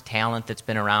current talent that's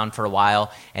been around for a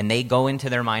while, and they go into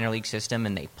their minor league system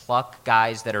and they pluck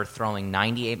guys that are throwing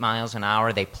 98 miles an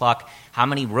hour. They pluck how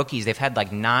many rookies? They've had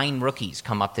like 9 rookies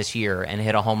come up this year and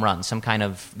hit a home run, some kind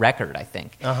of record, I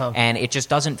think. And it just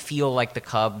doesn't feel like the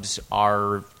Cubs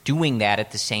are doing that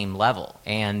at the same level.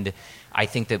 And I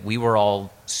think that we were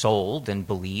all sold and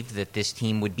believed that this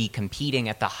team would be competing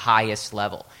at the highest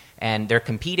level. And they're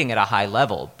competing at a high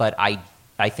level, but I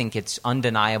think it's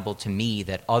undeniable to me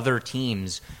that other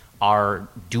teams are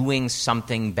doing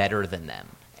something better than them.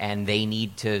 And they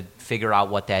need to figure out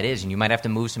what that is. And you might have to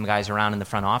move some guys around in the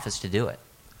front office to do it.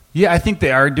 Yeah, I think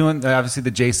they are doing, obviously,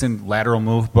 the Jason lateral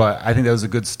move, but I think that was a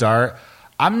good start.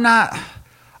 I'm not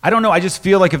I don't know. I just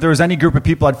feel like if there was any group of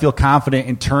people I'd feel confident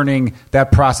in turning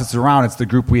that process around, it's the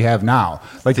group we have now.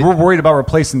 Like, we're worried about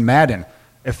replacing Madden.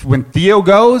 When Theo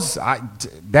goes,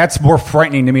 that's more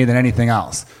frightening to me than anything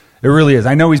else. It really is.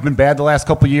 I know he's been bad the last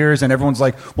couple of years, and everyone's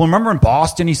like, well, remember in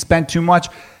Boston he spent too much?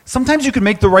 Sometimes you can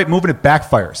make the right move and it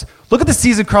backfires. Look at the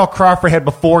season Carl Crawford had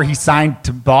before he signed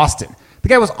to Boston. The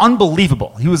guy was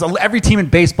unbelievable. Every team in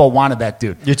baseball wanted that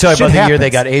dude. You're talking about the year they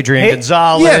got Adrian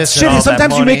Gonzalez. Yeah, it's shitty.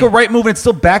 Sometimes you make a right move and it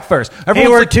still backfires.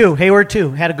 Hayward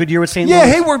too had a good year with St. Louis. Yeah,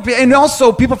 Hayward, and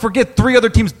also people forget 3 other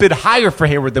teams bid higher for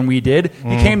Hayward than we did.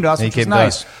 He came to us, which was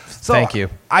nice. So thank you.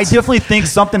 I definitely think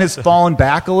something has fallen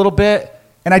back a little bit,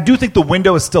 and I do think the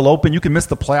window is still open. You can miss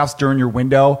the playoffs during your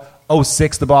window.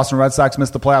 2006, the Boston Red Sox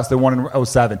missed the playoffs. They won in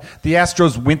 2007. The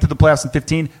Astros went to the playoffs in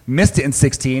 2015, missed it in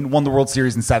 2016, won the World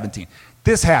Series in 2017.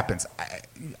 This happens.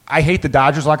 I hate the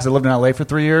Dodgers a lot because I lived in LA for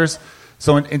 3 years.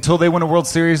 So until they win a World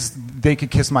Series, they could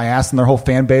kiss my ass and their whole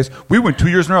fan base. We went 2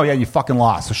 years in a row. Yeah, you fucking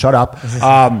lost, so shut up.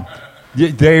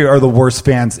 They are the worst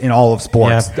fans in all of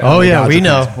sports. Yeah. Oh, yeah, we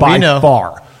know. By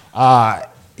far.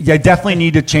 Yeah, definitely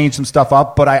need to change some stuff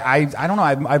up, but I don't know.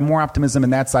 I have more optimism in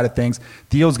that side of things.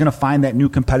 Theo's going to find that new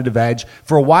competitive edge.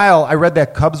 For a while, I read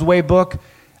that Cubs Way book.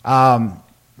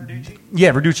 Verducci?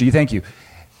 Yeah, Verducci, thank you.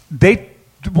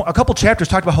 A couple chapters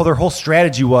talked about how their whole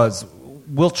strategy was,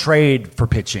 we'll trade for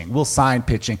pitching, we'll sign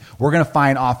pitching, we're going to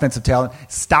find offensive talent,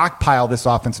 stockpile this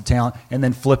offensive talent, and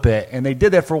then flip it. And they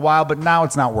did that for a while, but now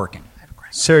it's not working.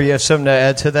 Sir, you have something to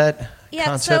add to that? Yeah,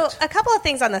 concept? so a couple of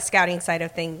things on the scouting side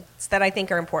of things that I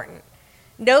think are important.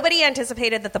 Nobody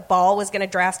anticipated that the ball was going to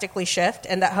drastically shift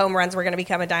and that home runs were going to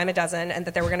become a dime a dozen and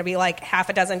that there were going to be like half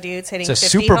a dozen dudes hitting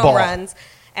 50 home runs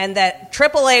and that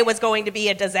AAA was going to be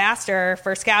a disaster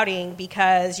for scouting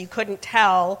because you couldn't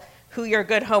tell who your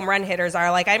good home run hitters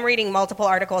are. Like, I'm reading multiple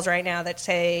articles right now that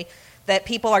say that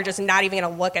people are just not even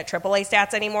going to look at AAA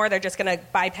stats anymore. They're just going to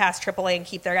bypass AAA and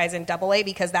keep their guys in AA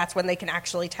because that's when they can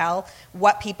actually tell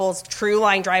what people's true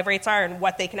line drive rates are and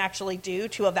what they can actually do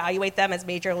to evaluate them as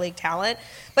major league talent.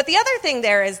 But the other thing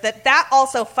there is that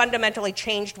also fundamentally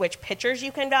changed which pitchers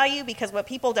you can value, because what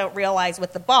people don't realize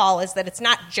with the ball is that it's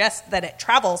not just that it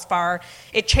travels far.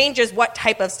 It changes what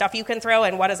type of stuff you can throw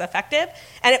and what is effective.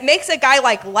 And it makes a guy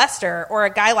like Lester or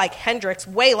a guy like Hendricks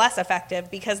way less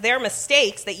effective because their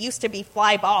mistakes that used to be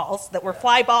fly balls, that were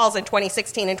fly balls in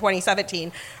 2016 and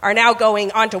 2017, are now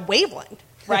going onto Waveland,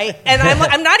 right? And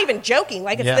I'm not even joking.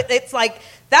 Like, it's like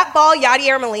that ball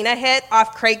Yadier Molina hit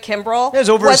off Craig Kimbrell. It was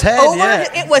over his head.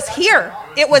 It was here.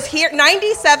 It was here,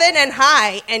 97 and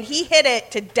high, and he hit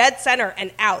it to dead center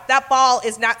and out. That ball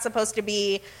is not supposed to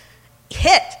be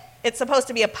hit. It's supposed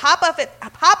to be a pop-up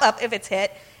if it's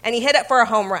hit, and he hit it for a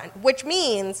home run, which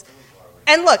means...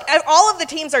 And look, all of the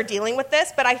teams are dealing with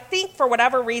this, but I think for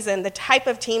whatever reason, the type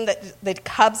of team that the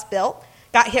Cubs built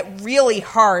got hit really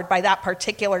hard by that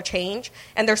particular change,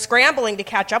 and they're scrambling to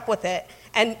catch up with it.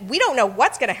 And we don't know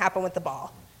what's going to happen with the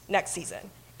ball next season,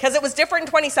 because it was different in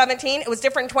 2017, it was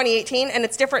different in 2018, and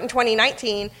it's different in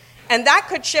 2019. And that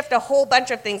could shift a whole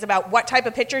bunch of things about what type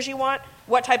of pitchers you want,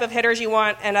 what type of hitters you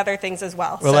want, and other things as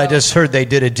well. Well, I just heard they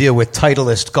did a deal with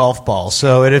Titleist golf balls.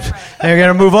 So they're going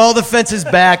to move all the fences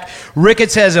back.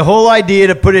 Ricketts has a whole idea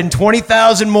to put in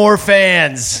 20,000 more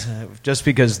fans, just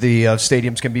because the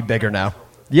stadiums can be bigger now.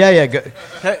 Yeah, good.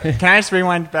 Can I just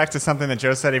rewind back to something that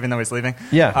Joe said, even though he's leaving?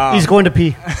 Yeah. He's going to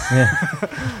pee. Yeah.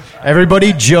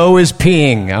 Everybody, Joe is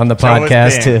peeing on the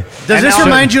podcast. Does this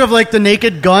remind you of like the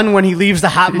Naked Gun when he leaves the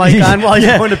hot mic on while he's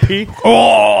going to pee? And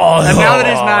now that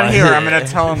he's not here, I'm going to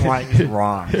tell him why he's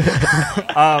wrong.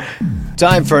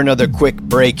 Time for another quick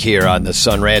break here on the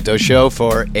Son Ranto Show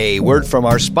for a word from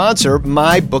our sponsor,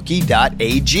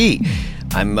 MyBookie.ag.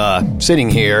 I'm sitting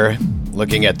here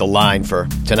looking at the line for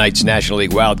tonight's National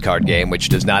League wildcard game, which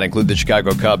does not include the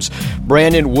Chicago Cubs.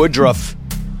 Brandon Woodruff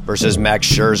versus Max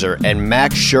Scherzer. And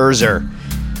Max Scherzer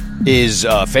is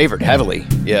favored heavily.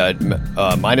 Yeah,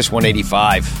 minus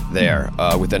 185 there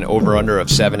with an over-under of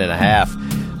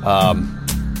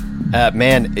 7.5.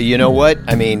 Man, you know what?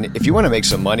 I mean, if you want to make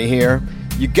some money here,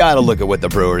 you got to look at what the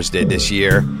Brewers did this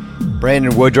year.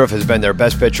 Brandon Woodruff has been their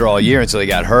best pitcher all year until he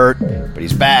got hurt, but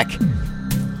he's back.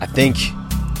 I think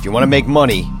if you want to make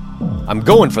money, I'm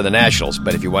going for the Nationals,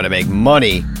 but if you want to make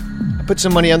money, I put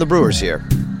some money on the Brewers here.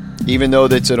 Even though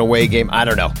it's an away game, I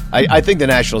don't know. I think the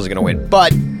Nationals are going to win,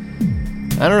 but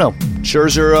I don't know.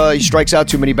 Scherzer, he strikes out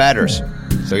too many batters,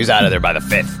 so he's out of there by the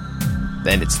 5th.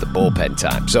 Then it's the bullpen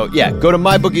time. So, yeah, go to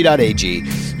mybookie.ag,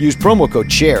 use promo code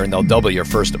CHAIR, and they'll double your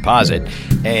first deposit,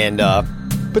 and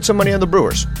put some money on the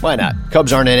Brewers. Why not?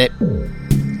 Cubs aren't in it.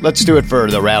 Let's do it for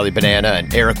the Rally Banana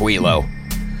and Eric Wheelo.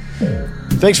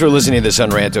 Thanks for listening to the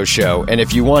Son Ranto Show, and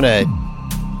if you want to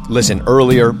listen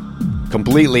earlier,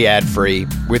 completely ad-free,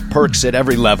 with perks at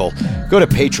every level, go to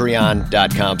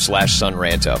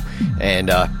patreon.com/sunranto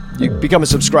and you become a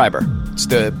subscriber. It's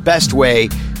the best way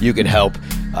you can help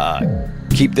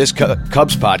keep this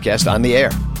Cubs podcast on the air.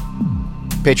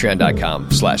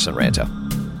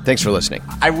 Patreon.com/sunranto. Thanks for listening.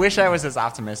 I wish I was as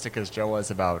optimistic as Joe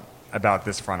was about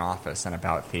this front office and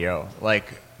about Theo.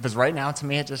 Because right now, to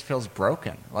me, it just feels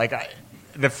broken.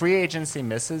 The free agency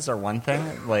misses are one thing.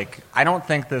 I don't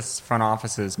think this front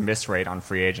office's miss rate on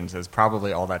free agents is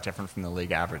probably all that different from the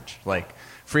league average.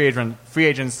 Free agent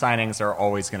signings are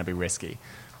always going to be risky,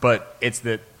 but it's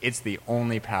the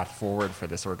only path forward for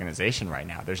this organization right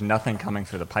now. There's nothing coming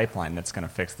through the pipeline that's going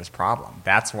to fix this problem.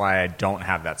 That's why I don't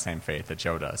have that same faith that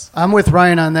Joe does. I'm with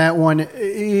Ryan on that one.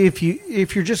 If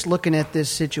you're just looking at this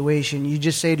situation, you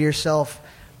just say to yourself,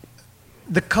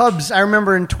 the Cubs, I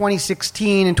remember in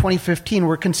 2016 and 2015,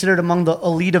 were considered among the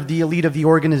elite of the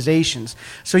organizations.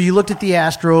 So you looked at the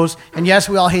Astros, and yes,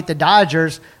 we all hate the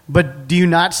Dodgers, but do you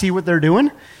not see what they're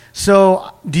doing?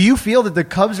 So do you feel that the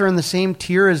Cubs are in the same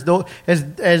tier as the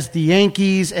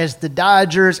Yankees, as the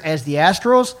Dodgers, as the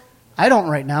Astros? I don't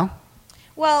right now.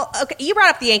 Well, okay, you brought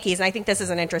up the Yankees, and I think this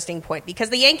is an interesting point because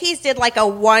the Yankees did a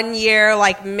 1 year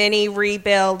mini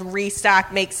rebuild,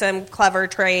 restock, make some clever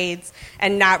trades,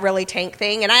 and not really tank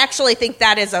thing. And I actually think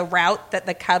that is a route that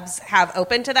the Cubs have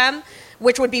open to them,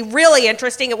 which would be really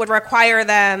interesting. It would require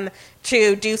them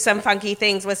to do some funky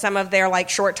things with some of their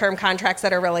short-term contracts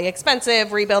that are really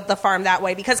expensive, rebuild the farm that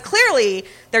way, because clearly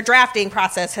their drafting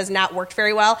process has not worked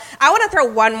very well. I want to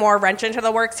throw one more wrench into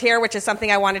the works here, which is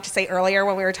something I wanted to say earlier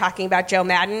when we were talking about Joe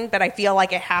Maddon, but I feel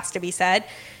like it has to be said.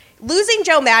 Losing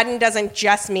Joe Maddon doesn't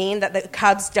just mean that the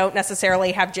Cubs don't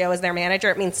necessarily have Joe as their manager.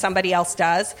 It means somebody else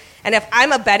does. And if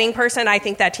I'm a betting person, I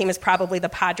think that team is probably the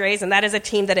Padres, and that is a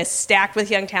team that is stacked with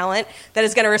young talent that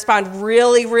is going to respond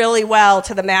really, really well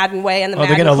to the Maddon way and the Maddon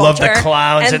culture. They're going to love the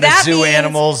clowns and the zoo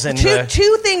animals. And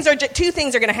two things are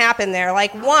going to happen there.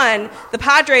 One, the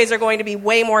Padres are going to be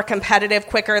way more competitive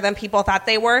quicker than people thought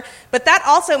they were. But that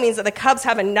also means that the Cubs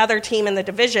have another team in the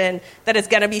division that is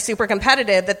going to be super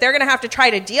competitive that they're going to have to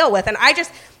try to deal with. And I just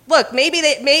look,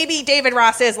 maybe David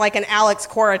Ross is an Alex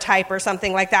Cora type or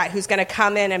something like that, who's going to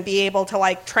come in and be able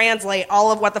to translate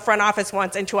all of what the front office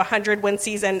wants into a 100-win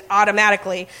season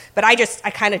automatically. But I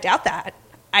kind of doubt that.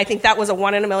 I think that was a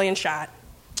 1 in a million shot.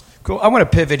 Cool. I want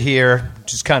to pivot here,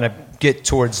 just kind of get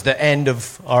towards the end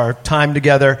of our time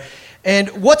together.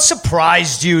 And what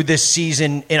surprised you this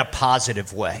season in a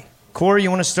positive way? Corey, you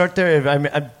want to start there?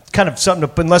 I'm kind of something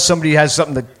to, unless somebody has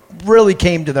something that really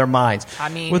came to their minds. I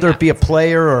mean, whether it be a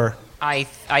player or... I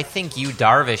think Yu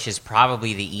Darvish is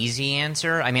probably the easy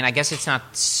answer. I mean, I guess it's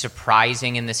not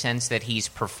surprising in the sense that he's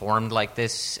performed like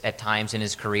this at times in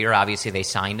his career. Obviously, they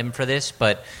signed him for this,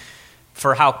 but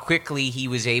for how quickly he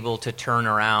was able to turn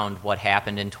around what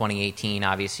happened in 2018,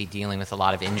 obviously dealing with a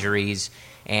lot of injuries,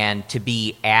 and to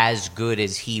be as good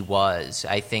as he was,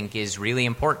 I think is really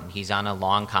important. He's on a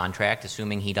long contract,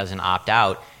 assuming he doesn't opt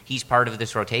out. He's part of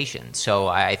this rotation. So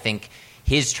I think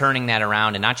his turning that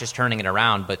around, and not just turning it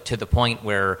around, but to the point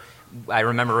where I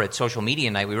remember at social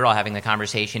media night, we were all having the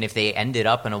conversation, if they ended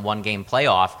up in a one-game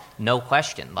playoff, no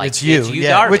question. It's you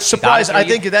Darvish. Which surprised, I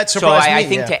think that surprised me. So I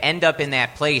think to end up in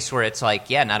that place where it's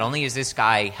not only is this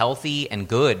guy healthy and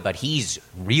good, but he's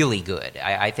really good.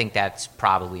 I think that's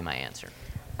probably my answer.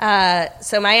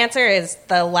 So my answer is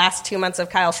the last 2 months of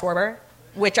Kyle Schwarber,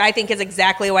 which I think is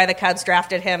exactly why the Cubs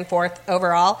drafted him 4th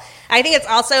overall. I think it's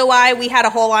also why we had a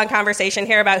whole long conversation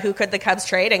here about who could the Cubs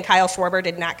trade, and Kyle Schwarber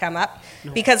did not come up.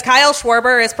 Because Kyle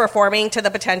Schwarber is performing to the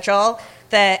potential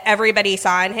that everybody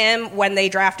saw in him when they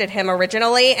drafted him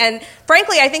originally. And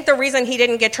frankly, I think the reason he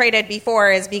didn't get traded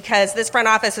before is because this front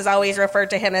office has always referred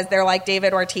to him as they're like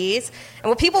David Ortiz. And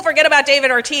what people forget about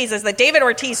David Ortiz is that David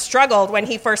Ortiz struggled when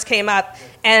he first came up,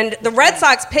 and the Red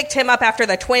Sox picked him up after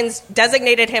the Twins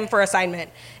designated him for assignment.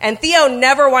 And Theo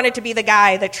never wanted to be the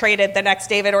guy that traded the next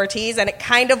David Ortiz, and it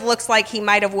kind of looks like he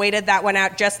might have waited that one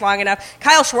out just long enough.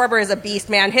 Kyle Schwarber is a beast,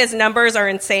 man. His numbers are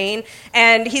insane,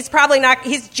 and he's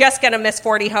just going to miss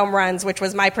 40 home runs, which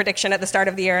was my prediction at the start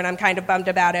of the year, and I'm kind of bummed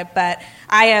about it, but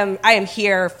I am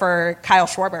here for Kyle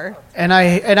Schwarber. And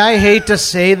I hate to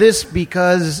say this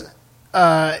because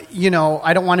I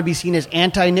don't want to be seen as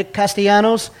anti-Nick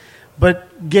Castellanos,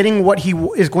 but getting what he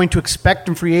is going to expect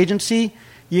in free agency,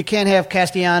 you can't have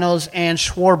Castellanos and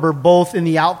Schwarber both in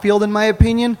the outfield, in my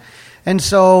opinion. And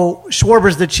so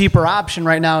Schwarber's the cheaper option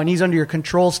right now, and he's under your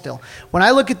control still. When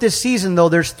I look at this season, though,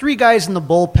 there's 3 guys in the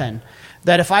bullpen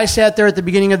that if I sat there at the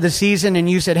beginning of the season and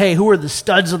you said, hey, who are the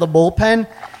studs of the bullpen?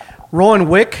 Rowan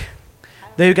Wick,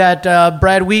 They've got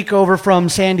Brad Week over from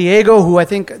San Diego, who I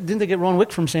think, didn't they get Ron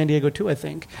Wick from San Diego too, I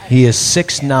think? He is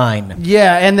 6'9".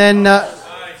 Yeah, and then,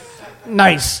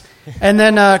 nice. And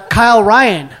then Kyle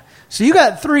Ryan. So you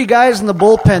got 3 guys in the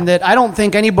bullpen that I don't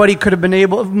think anybody could have been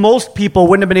able, most people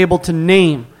wouldn't have been able to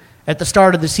name at the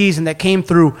start of the season that came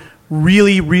through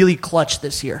really, really clutch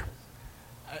this year.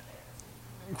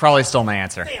 Crawley stole my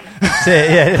answer.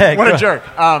 Yeah, What a jerk.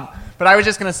 But I was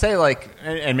just going to say, like,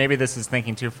 and maybe this is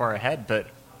thinking too far ahead, but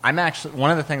I'm actually,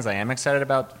 one of the things I am excited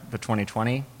about the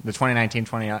 2019-20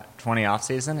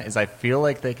 offseason is I feel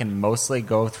like they can mostly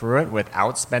go through it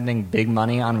without spending big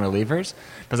money on relievers,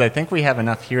 because I think we have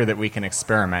enough here that we can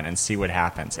experiment and see what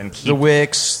happens. And keep the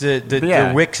Wicks,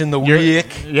 the Wicks and the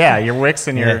Wick. Yeah, your Wicks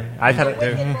and your... I've had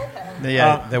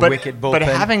the wicked bullpen. But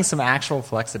having some actual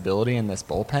flexibility in this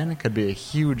bullpen could be a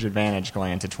huge advantage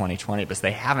going into 2020, because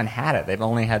they haven't had it. They've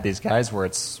only had these guys where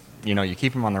it's, you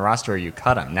keep them on the roster or you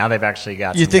cut them. Now they've actually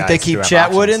got You some think they guys keep who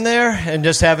have Chatwood options. in there and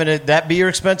just having that be your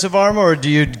expensive arm, or do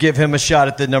you give him a shot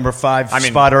at the number 5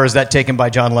 spot, or is that taken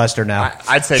by John Lester now?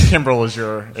 I'd say Kimbrel is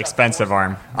your expensive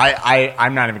arm.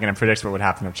 I'm not even going to predict what would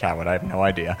happen to Chatwood. I have no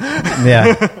idea.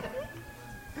 Yeah.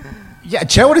 Yeah,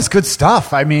 Chatwood is good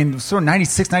stuff. I mean, sort of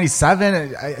 96,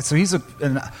 97. So he's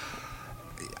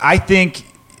I think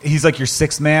he's like your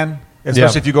 6th man,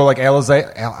 especially if you go like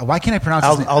Alizé. Why can't I pronounce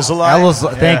his name?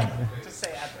 Alzolay? Thank you.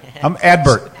 I'm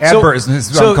Adbert. Adbert is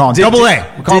what I'm calling him. Double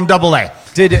A. We call him Double A.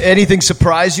 Did anything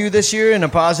surprise you this year in a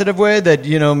positive way that,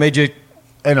 made you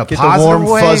in a get positive the warm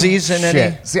way? fuzzies and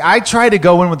any? See, I try to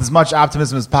go in with as much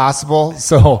optimism as possible.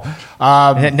 So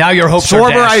And now your hopes are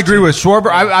Schwarber, dashed. I agree with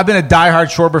Schwarber. I've been a diehard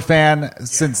Schwarber fan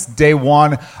since day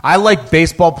one. I like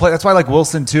baseball players. That's why I like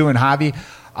Wilson too and Javi.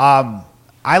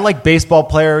 I like baseball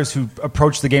players who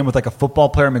approach the game with like a football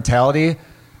player mentality.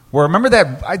 Where remember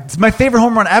that my favorite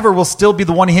home run ever will still be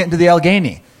the one he hit into the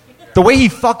Allegheny. The way he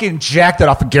fucking jacked it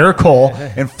off of Garrett Cole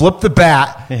and flipped the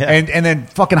bat and then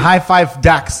fucking high-five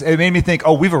Dex, it made me think,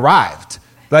 oh, we've arrived.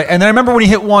 And then I remember when he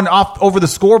hit one off over the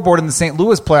scoreboard in the St.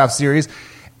 Louis playoff series,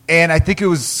 and I think it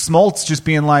was Smoltz just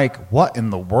being like, what in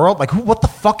the world? Like, what the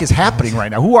fuck is happening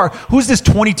right now? Who's this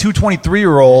 22,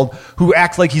 23-year-old who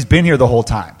acts like he's been here the whole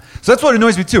time? So that's what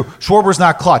annoys me, too. Schwarber's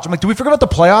not clutch. I'm like, do we forget about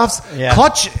the playoffs? Yeah.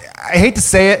 Clutch, I hate to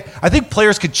say it, I think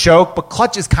players could choke, but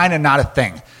clutch is kind of not a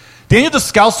thing. Daniel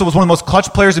Descalso was one of the most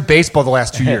clutch players in baseball the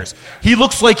last 2 years. He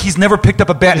looks like he's never picked up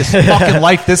a bat in his fucking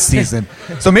life this season.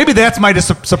 So maybe that's my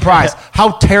surprise,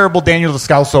 how terrible Daniel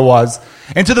Descalso was.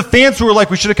 And to the fans who were like,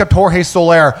 we should have kept Jorge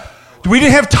Soler, we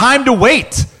didn't have time to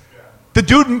wait. The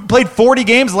dude played 40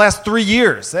 games the last 3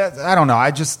 years. I don't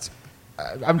know.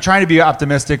 I'm trying to be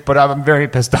optimistic, but I'm very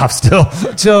pissed off still.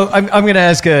 So I'm going to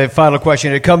ask a final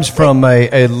question. It comes from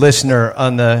a listener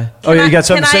on the... You got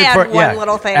something to say? Can I add one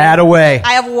little thing? Add away.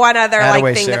 I have one other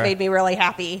thing Sarah. that made me really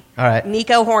happy. All right.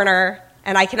 Nico Horner,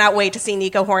 and I cannot wait to see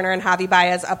Nico Horner and Javi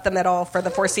Baez up the middle for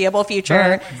the foreseeable future.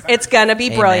 Right. It's going to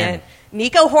be brilliant.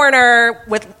 Nico Horner,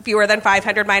 with fewer than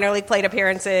 500 minor league plate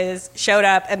appearances, showed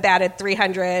up and batted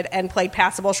 300 and played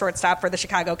passable shortstop for the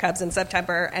Chicago Cubs in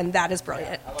September, and that is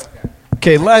brilliant.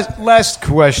 Okay, last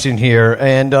question here,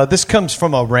 and this comes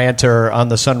from a ranter on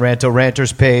the Sun Ranto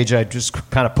Ranters page. I just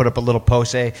kind of put up a little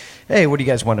post, hey, what do you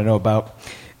guys want to know about?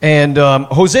 And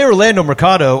Jose Orlando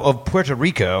Mercado of Puerto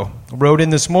Rico wrote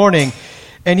in this morning,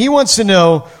 and he wants to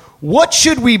know, what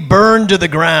should we burn to the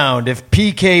ground if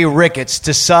P.K. Ricketts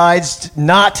decides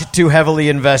not to heavily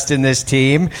invest in this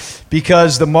team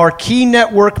because the marquee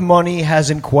network money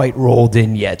hasn't quite rolled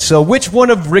in yet? So which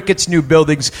one of Ricketts' new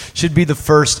buildings should be the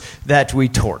first that we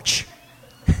torch?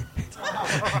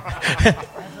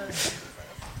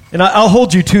 And I'll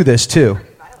hold you to this, too.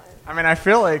 I mean, I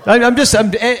feel like... I'm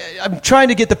trying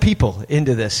to get the people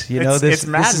into this. It's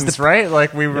Madden's, right?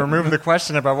 Like, we remove the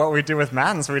question about what we do with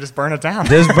Madden, so we just burn it down.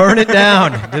 Just burn it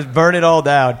down. Just burn it all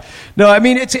down. No, I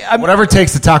mean, Whatever it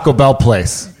takes the Taco Bell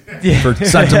place for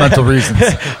sentimental reasons.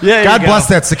 God bless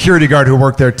that security guard who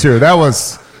worked there, too. That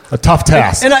was a tough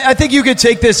task. And I think you could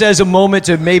take this as a moment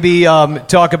to maybe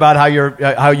talk about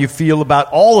how you feel about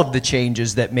all of the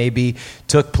changes that maybe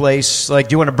took place. Like,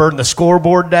 do you want to burn the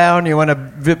scoreboard down? You want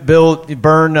to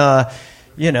burn,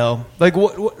 like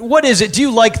what is it? Do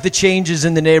you like the changes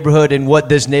in the neighborhood and what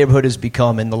this neighborhood has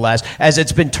become in the last, as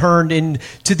it's been turned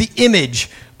into the image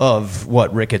of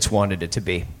what Ricketts wanted it to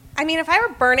be? I mean, if I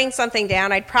were burning something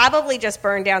down, I'd probably just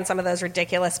burn down some of those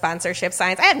ridiculous sponsorship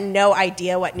signs. I have no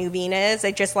idea what Nuveen is.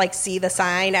 I just see the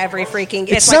sign every freaking...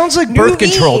 It sounds like birth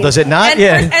control, does it not?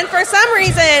 And for some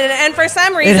reason...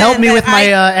 It helped me with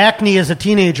my acne as a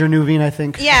teenager, Nuveen, I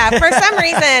think. Yeah, for some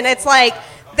reason, it's like...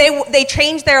 they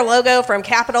changed their logo from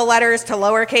capital letters to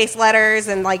lowercase letters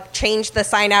and like changed the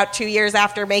sign out 2 years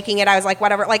after making it. I was like,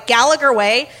 whatever. Like Gallagher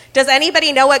Way. Does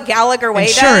anybody know what Gallagher Way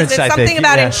Insurance, does? It's I something think,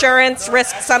 about yeah. insurance,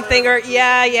 risk something, or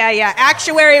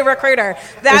actuary recruiter.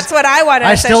 That's what I want to.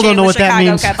 I still don't know what that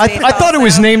means. I thought it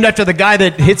was named after the guy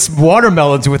that hits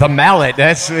watermelons with a mallet.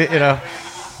 That's,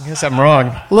 I guess I'm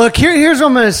wrong. Look, here's what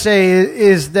I'm going to say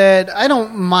is that I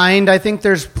don't mind. I think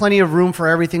there's plenty of room for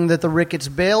everything that the Ricketts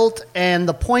built, and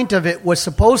the point of it was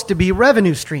supposed to be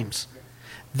revenue streams.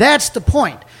 That's the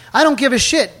point. I don't give a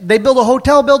shit. They build a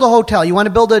hotel. You want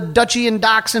to build a Dutchie and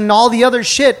docks and all the other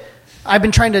shit. I've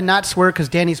been trying to not swear because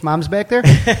Danny's mom's back there.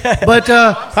 But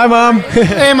hi, Mom.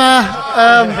 Hey, Ma.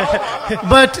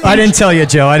 But I didn't tell you,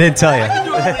 Joe. I didn't tell you.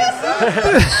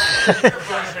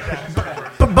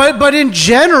 But in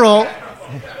general,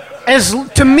 as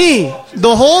to me,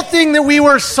 the whole thing that we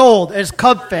were sold as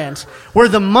Cub fans were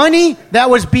the money that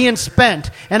was being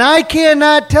spent. And I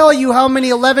cannot tell you how many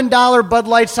 $11 Bud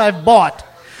Lights I've bought.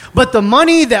 But the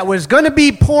money that was going to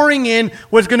be pouring in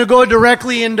was going to go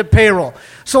directly into payroll.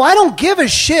 So I don't give a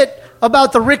shit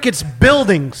about the Ricketts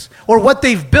buildings or what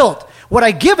they've built. What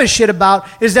I give a shit about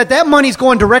is that money's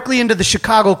going directly into the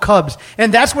Chicago Cubs.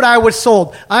 And that's what I was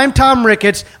sold. I'm Tom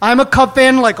Ricketts. I'm a Cub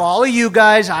fan like all of you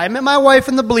guys. I met my wife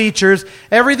in the bleachers.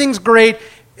 Everything's great.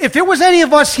 If it was any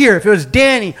of us here, if it was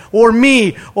Danny or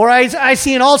me, or I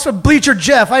see an also Bleacher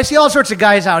Jeff, I see all sorts of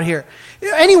guys out here.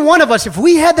 Any one of us, if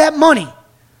we had that money,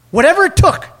 whatever it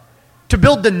took to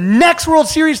build the next World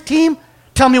Series team,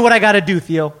 tell me what I got to do,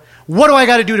 Theo. What do I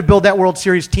got to do to build that World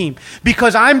Series team?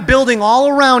 Because I'm building all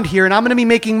around here, and I'm going to be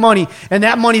making money, and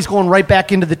that money's going right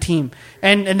back into the team.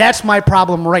 And that's my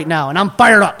problem right now, and I'm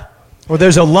fired up. Well,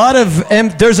 there's a lot of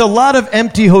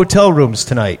empty hotel rooms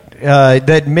tonight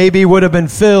that maybe would have been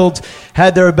filled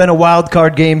had there been a wild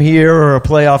card game here or a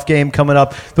playoff game coming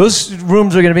up. Those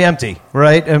rooms are going to be empty,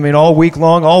 right? I mean, all week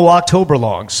long, all October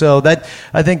long. So that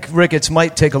I think Ricketts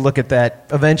might take a look at that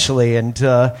eventually and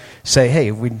say,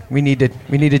 hey, we need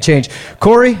to change.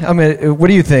 Corey, I mean, what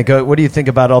do you think? What do you think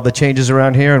about all the changes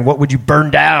around here, and what would you burn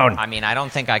down? I mean, I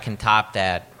don't think I can top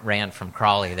that rant from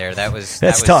Crawley there. That was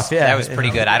tough. Yeah, that was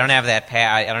pretty good. I don't have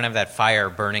that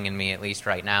fire burning in me, at least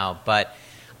right now. But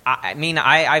I mean,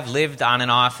 I've lived on and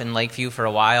off in Lakeview for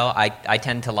a while. I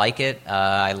tend to like it.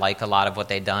 I like a lot of what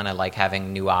they've done. I like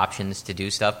having new options to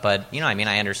do stuff. But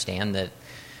I understand that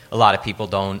a lot of people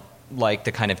don't like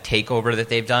the kind of takeover that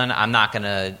they've done. I'm not going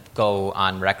to go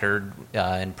on record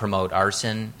and promote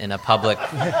arson in a public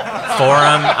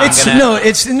forum.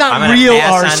 It's not real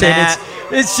arson.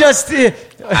 It's just.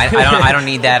 I don't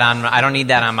need that on. I don't need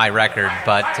that on my record.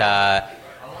 But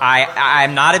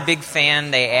I'm not a big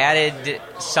fan. They added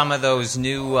some of those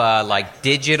new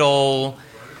digital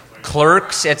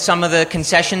clerks at some of the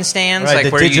concession stands, right,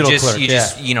 like where you just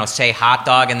clerk, say hot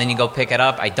dog and then you go pick it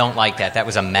up. I don't like that. That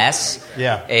was a mess.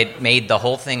 Yeah, it made the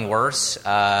whole thing worse.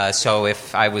 So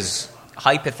if I was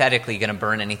hypothetically going to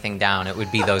burn anything down, it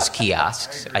would be those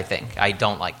kiosks. I think I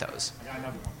don't like those.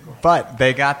 But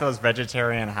they got those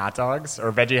vegetarian hot dogs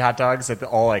or veggie hot dogs at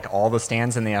all the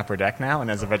stands in the upper deck now.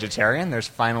 And as a vegetarian, there's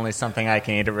finally something I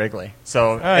can eat at Wrigley.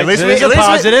 So right, at least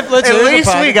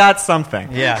we got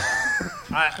something. Yeah.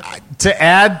 To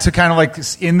add to kind of like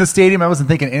in the stadium, I wasn't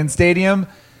thinking in stadium.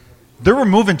 They're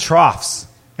removing troughs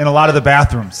in a lot of the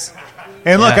bathrooms.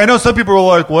 And look, I know some people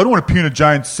are like, well, I don't want to pee in a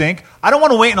giant sink. I don't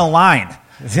want to wait in a line.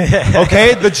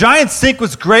 Okay, the giant sink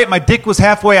was great. My dick was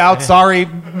halfway out. Sorry,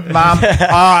 Mom.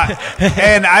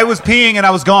 And I was peeing and I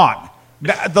was gone.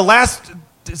 The last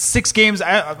 6 games,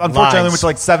 unfortunately, I went to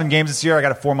like 7 games this year. I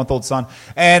got a 4-month-old son,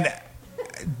 and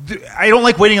I don't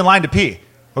like waiting in line to pee.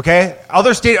 Okay,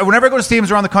 whenever I go to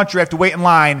stadiums around the country, I have to wait in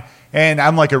line, and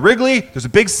I'm like at Wrigley. There's a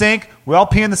big sink. We all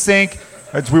pee in the sink.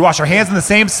 We wash our hands in the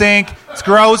same sink. It's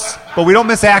gross, but we don't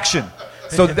miss action.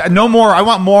 So no more. I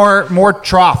want more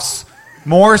troughs.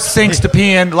 More sinks to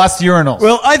pee in, less urinals.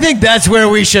 Well, I think that's where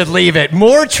we should leave it.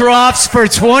 More troughs for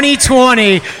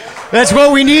 2020. That's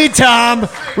what we need, Tom.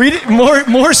 We need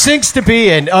more sinks to pee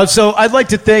in. So I'd like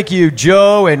to thank you,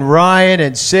 Joe and Ryan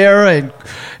and Sarah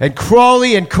and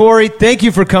Crawley and Corey. Thank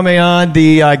you for coming on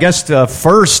the,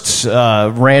 first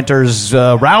Ranters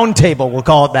Roundtable. We'll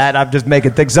call it that. I'm just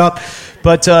making things up.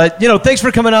 But, thanks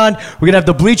for coming on. We're going to have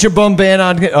the Bleacher Bum Band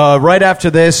on right after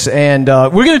this. And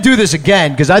we're going to do this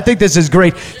again because I think this is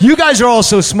great. You guys are all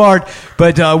so smart,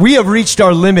 but we have reached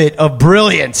our limit of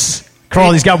brilliance.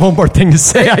 Crawley's got one more thing to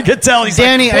say. I can tell.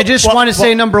 Danny, I just want to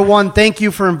say, number one, thank you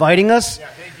for inviting us. Yeah,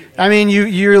 thank you. I mean,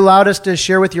 you allowed us to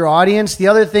share with your audience. The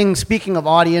other thing, speaking of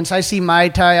audience, I see Mai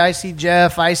Tai, I see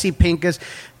Jeff, I see Pinkus.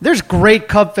 there's great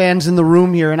Cub fans in the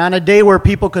room here, and on a day where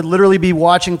people could literally be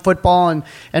watching football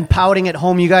and pouting at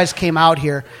home, you guys came out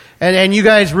here. And you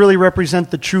guys really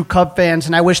represent the true Cub fans,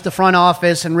 and I wish the front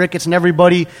office and Ricketts and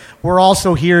everybody were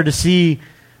also here to see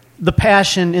the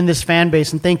passion in this fan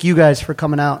base, and thank you guys for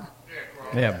coming out.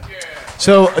 Yeah.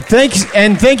 So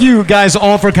thank you guys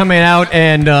all for coming out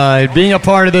and being a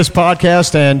part of this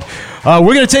podcast. And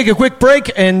we're going to take a quick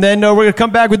break, and then we're going to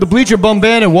come back with the Bleacher Bum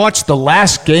Band and watch the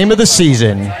last game of the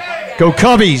season. Go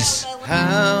Cubbies!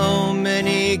 How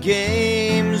many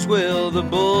games will the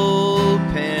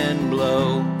bullpen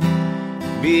blow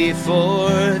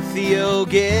before Theo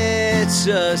gets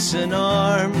us an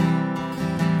arm?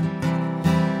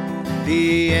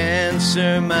 The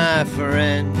answer, my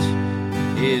friend,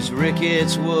 is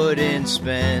Ricketts wouldn't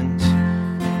spend.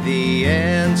 The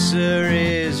answer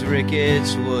is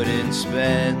Ricketts wouldn't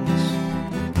spend.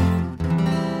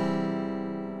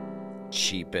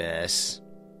 Cheap ass.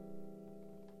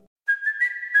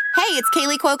 Hey, it's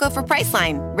Kaylee Cuoco for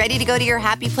Priceline. Ready to go to your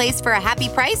happy place for a happy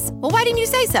price? Well, why didn't you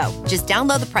say so? Just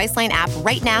download the Priceline app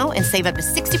right now and save up to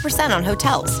 60% on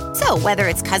hotels. So whether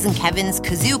it's Cousin Kevin's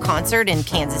Kazoo Concert in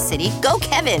Kansas City, go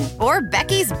Kevin, or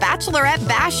Becky's Bachelorette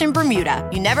Bash in Bermuda,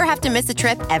 you never have to miss a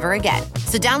trip ever again.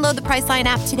 So download the Priceline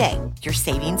app today. Your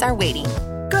savings are waiting.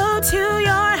 Go to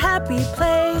your happy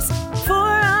place for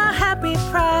a happy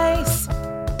price.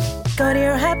 Go to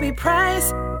your happy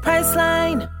price,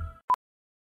 Priceline.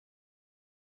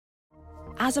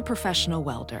 As a professional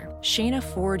welder, Shayna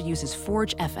Ford uses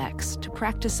Forge FX to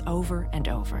practice over and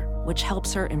over, which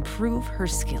helps her improve her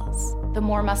skills. The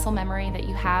more muscle memory that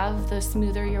you have, the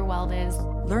smoother your weld is.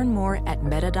 Learn more at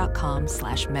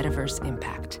meta.com/metaverse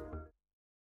impact.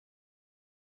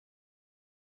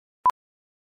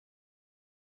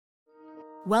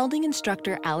 Welding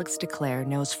instructor Alex DeClaire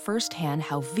knows firsthand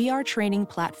how VR training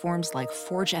platforms like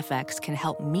Forge FX can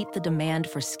help meet the demand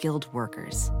for skilled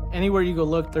workers. Anywhere you go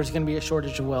look, there's going to be a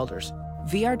shortage of welders.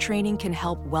 VR training can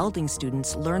help welding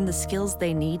students learn the skills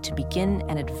they need to begin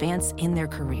and advance in their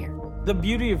career. The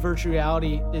beauty of virtual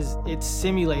reality is it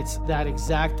simulates that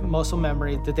exact muscle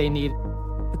memory that they need.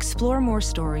 Explore more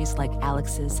stories like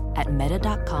Alex's at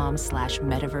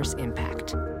meta.com/metaverse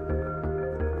impact.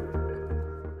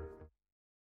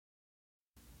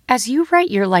 As you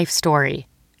write your life story,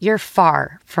 you're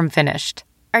far from finished.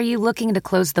 Are you looking to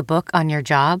close the book on your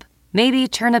job? Maybe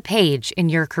turn a page in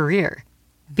your career?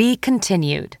 Be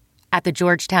continued at the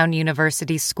Georgetown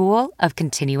University School of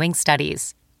Continuing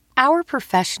Studies. Our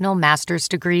professional master's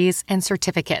degrees and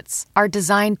certificates are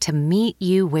designed to meet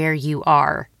you where you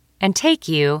are and take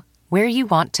you where you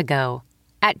want to go.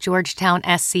 At Georgetown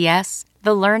SCS,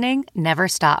 the learning never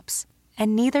stops,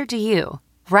 and neither do you.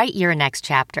 Write your next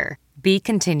chapter. Be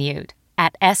continued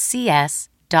at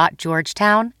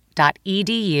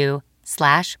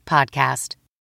scs.georgetown.edu/podcast.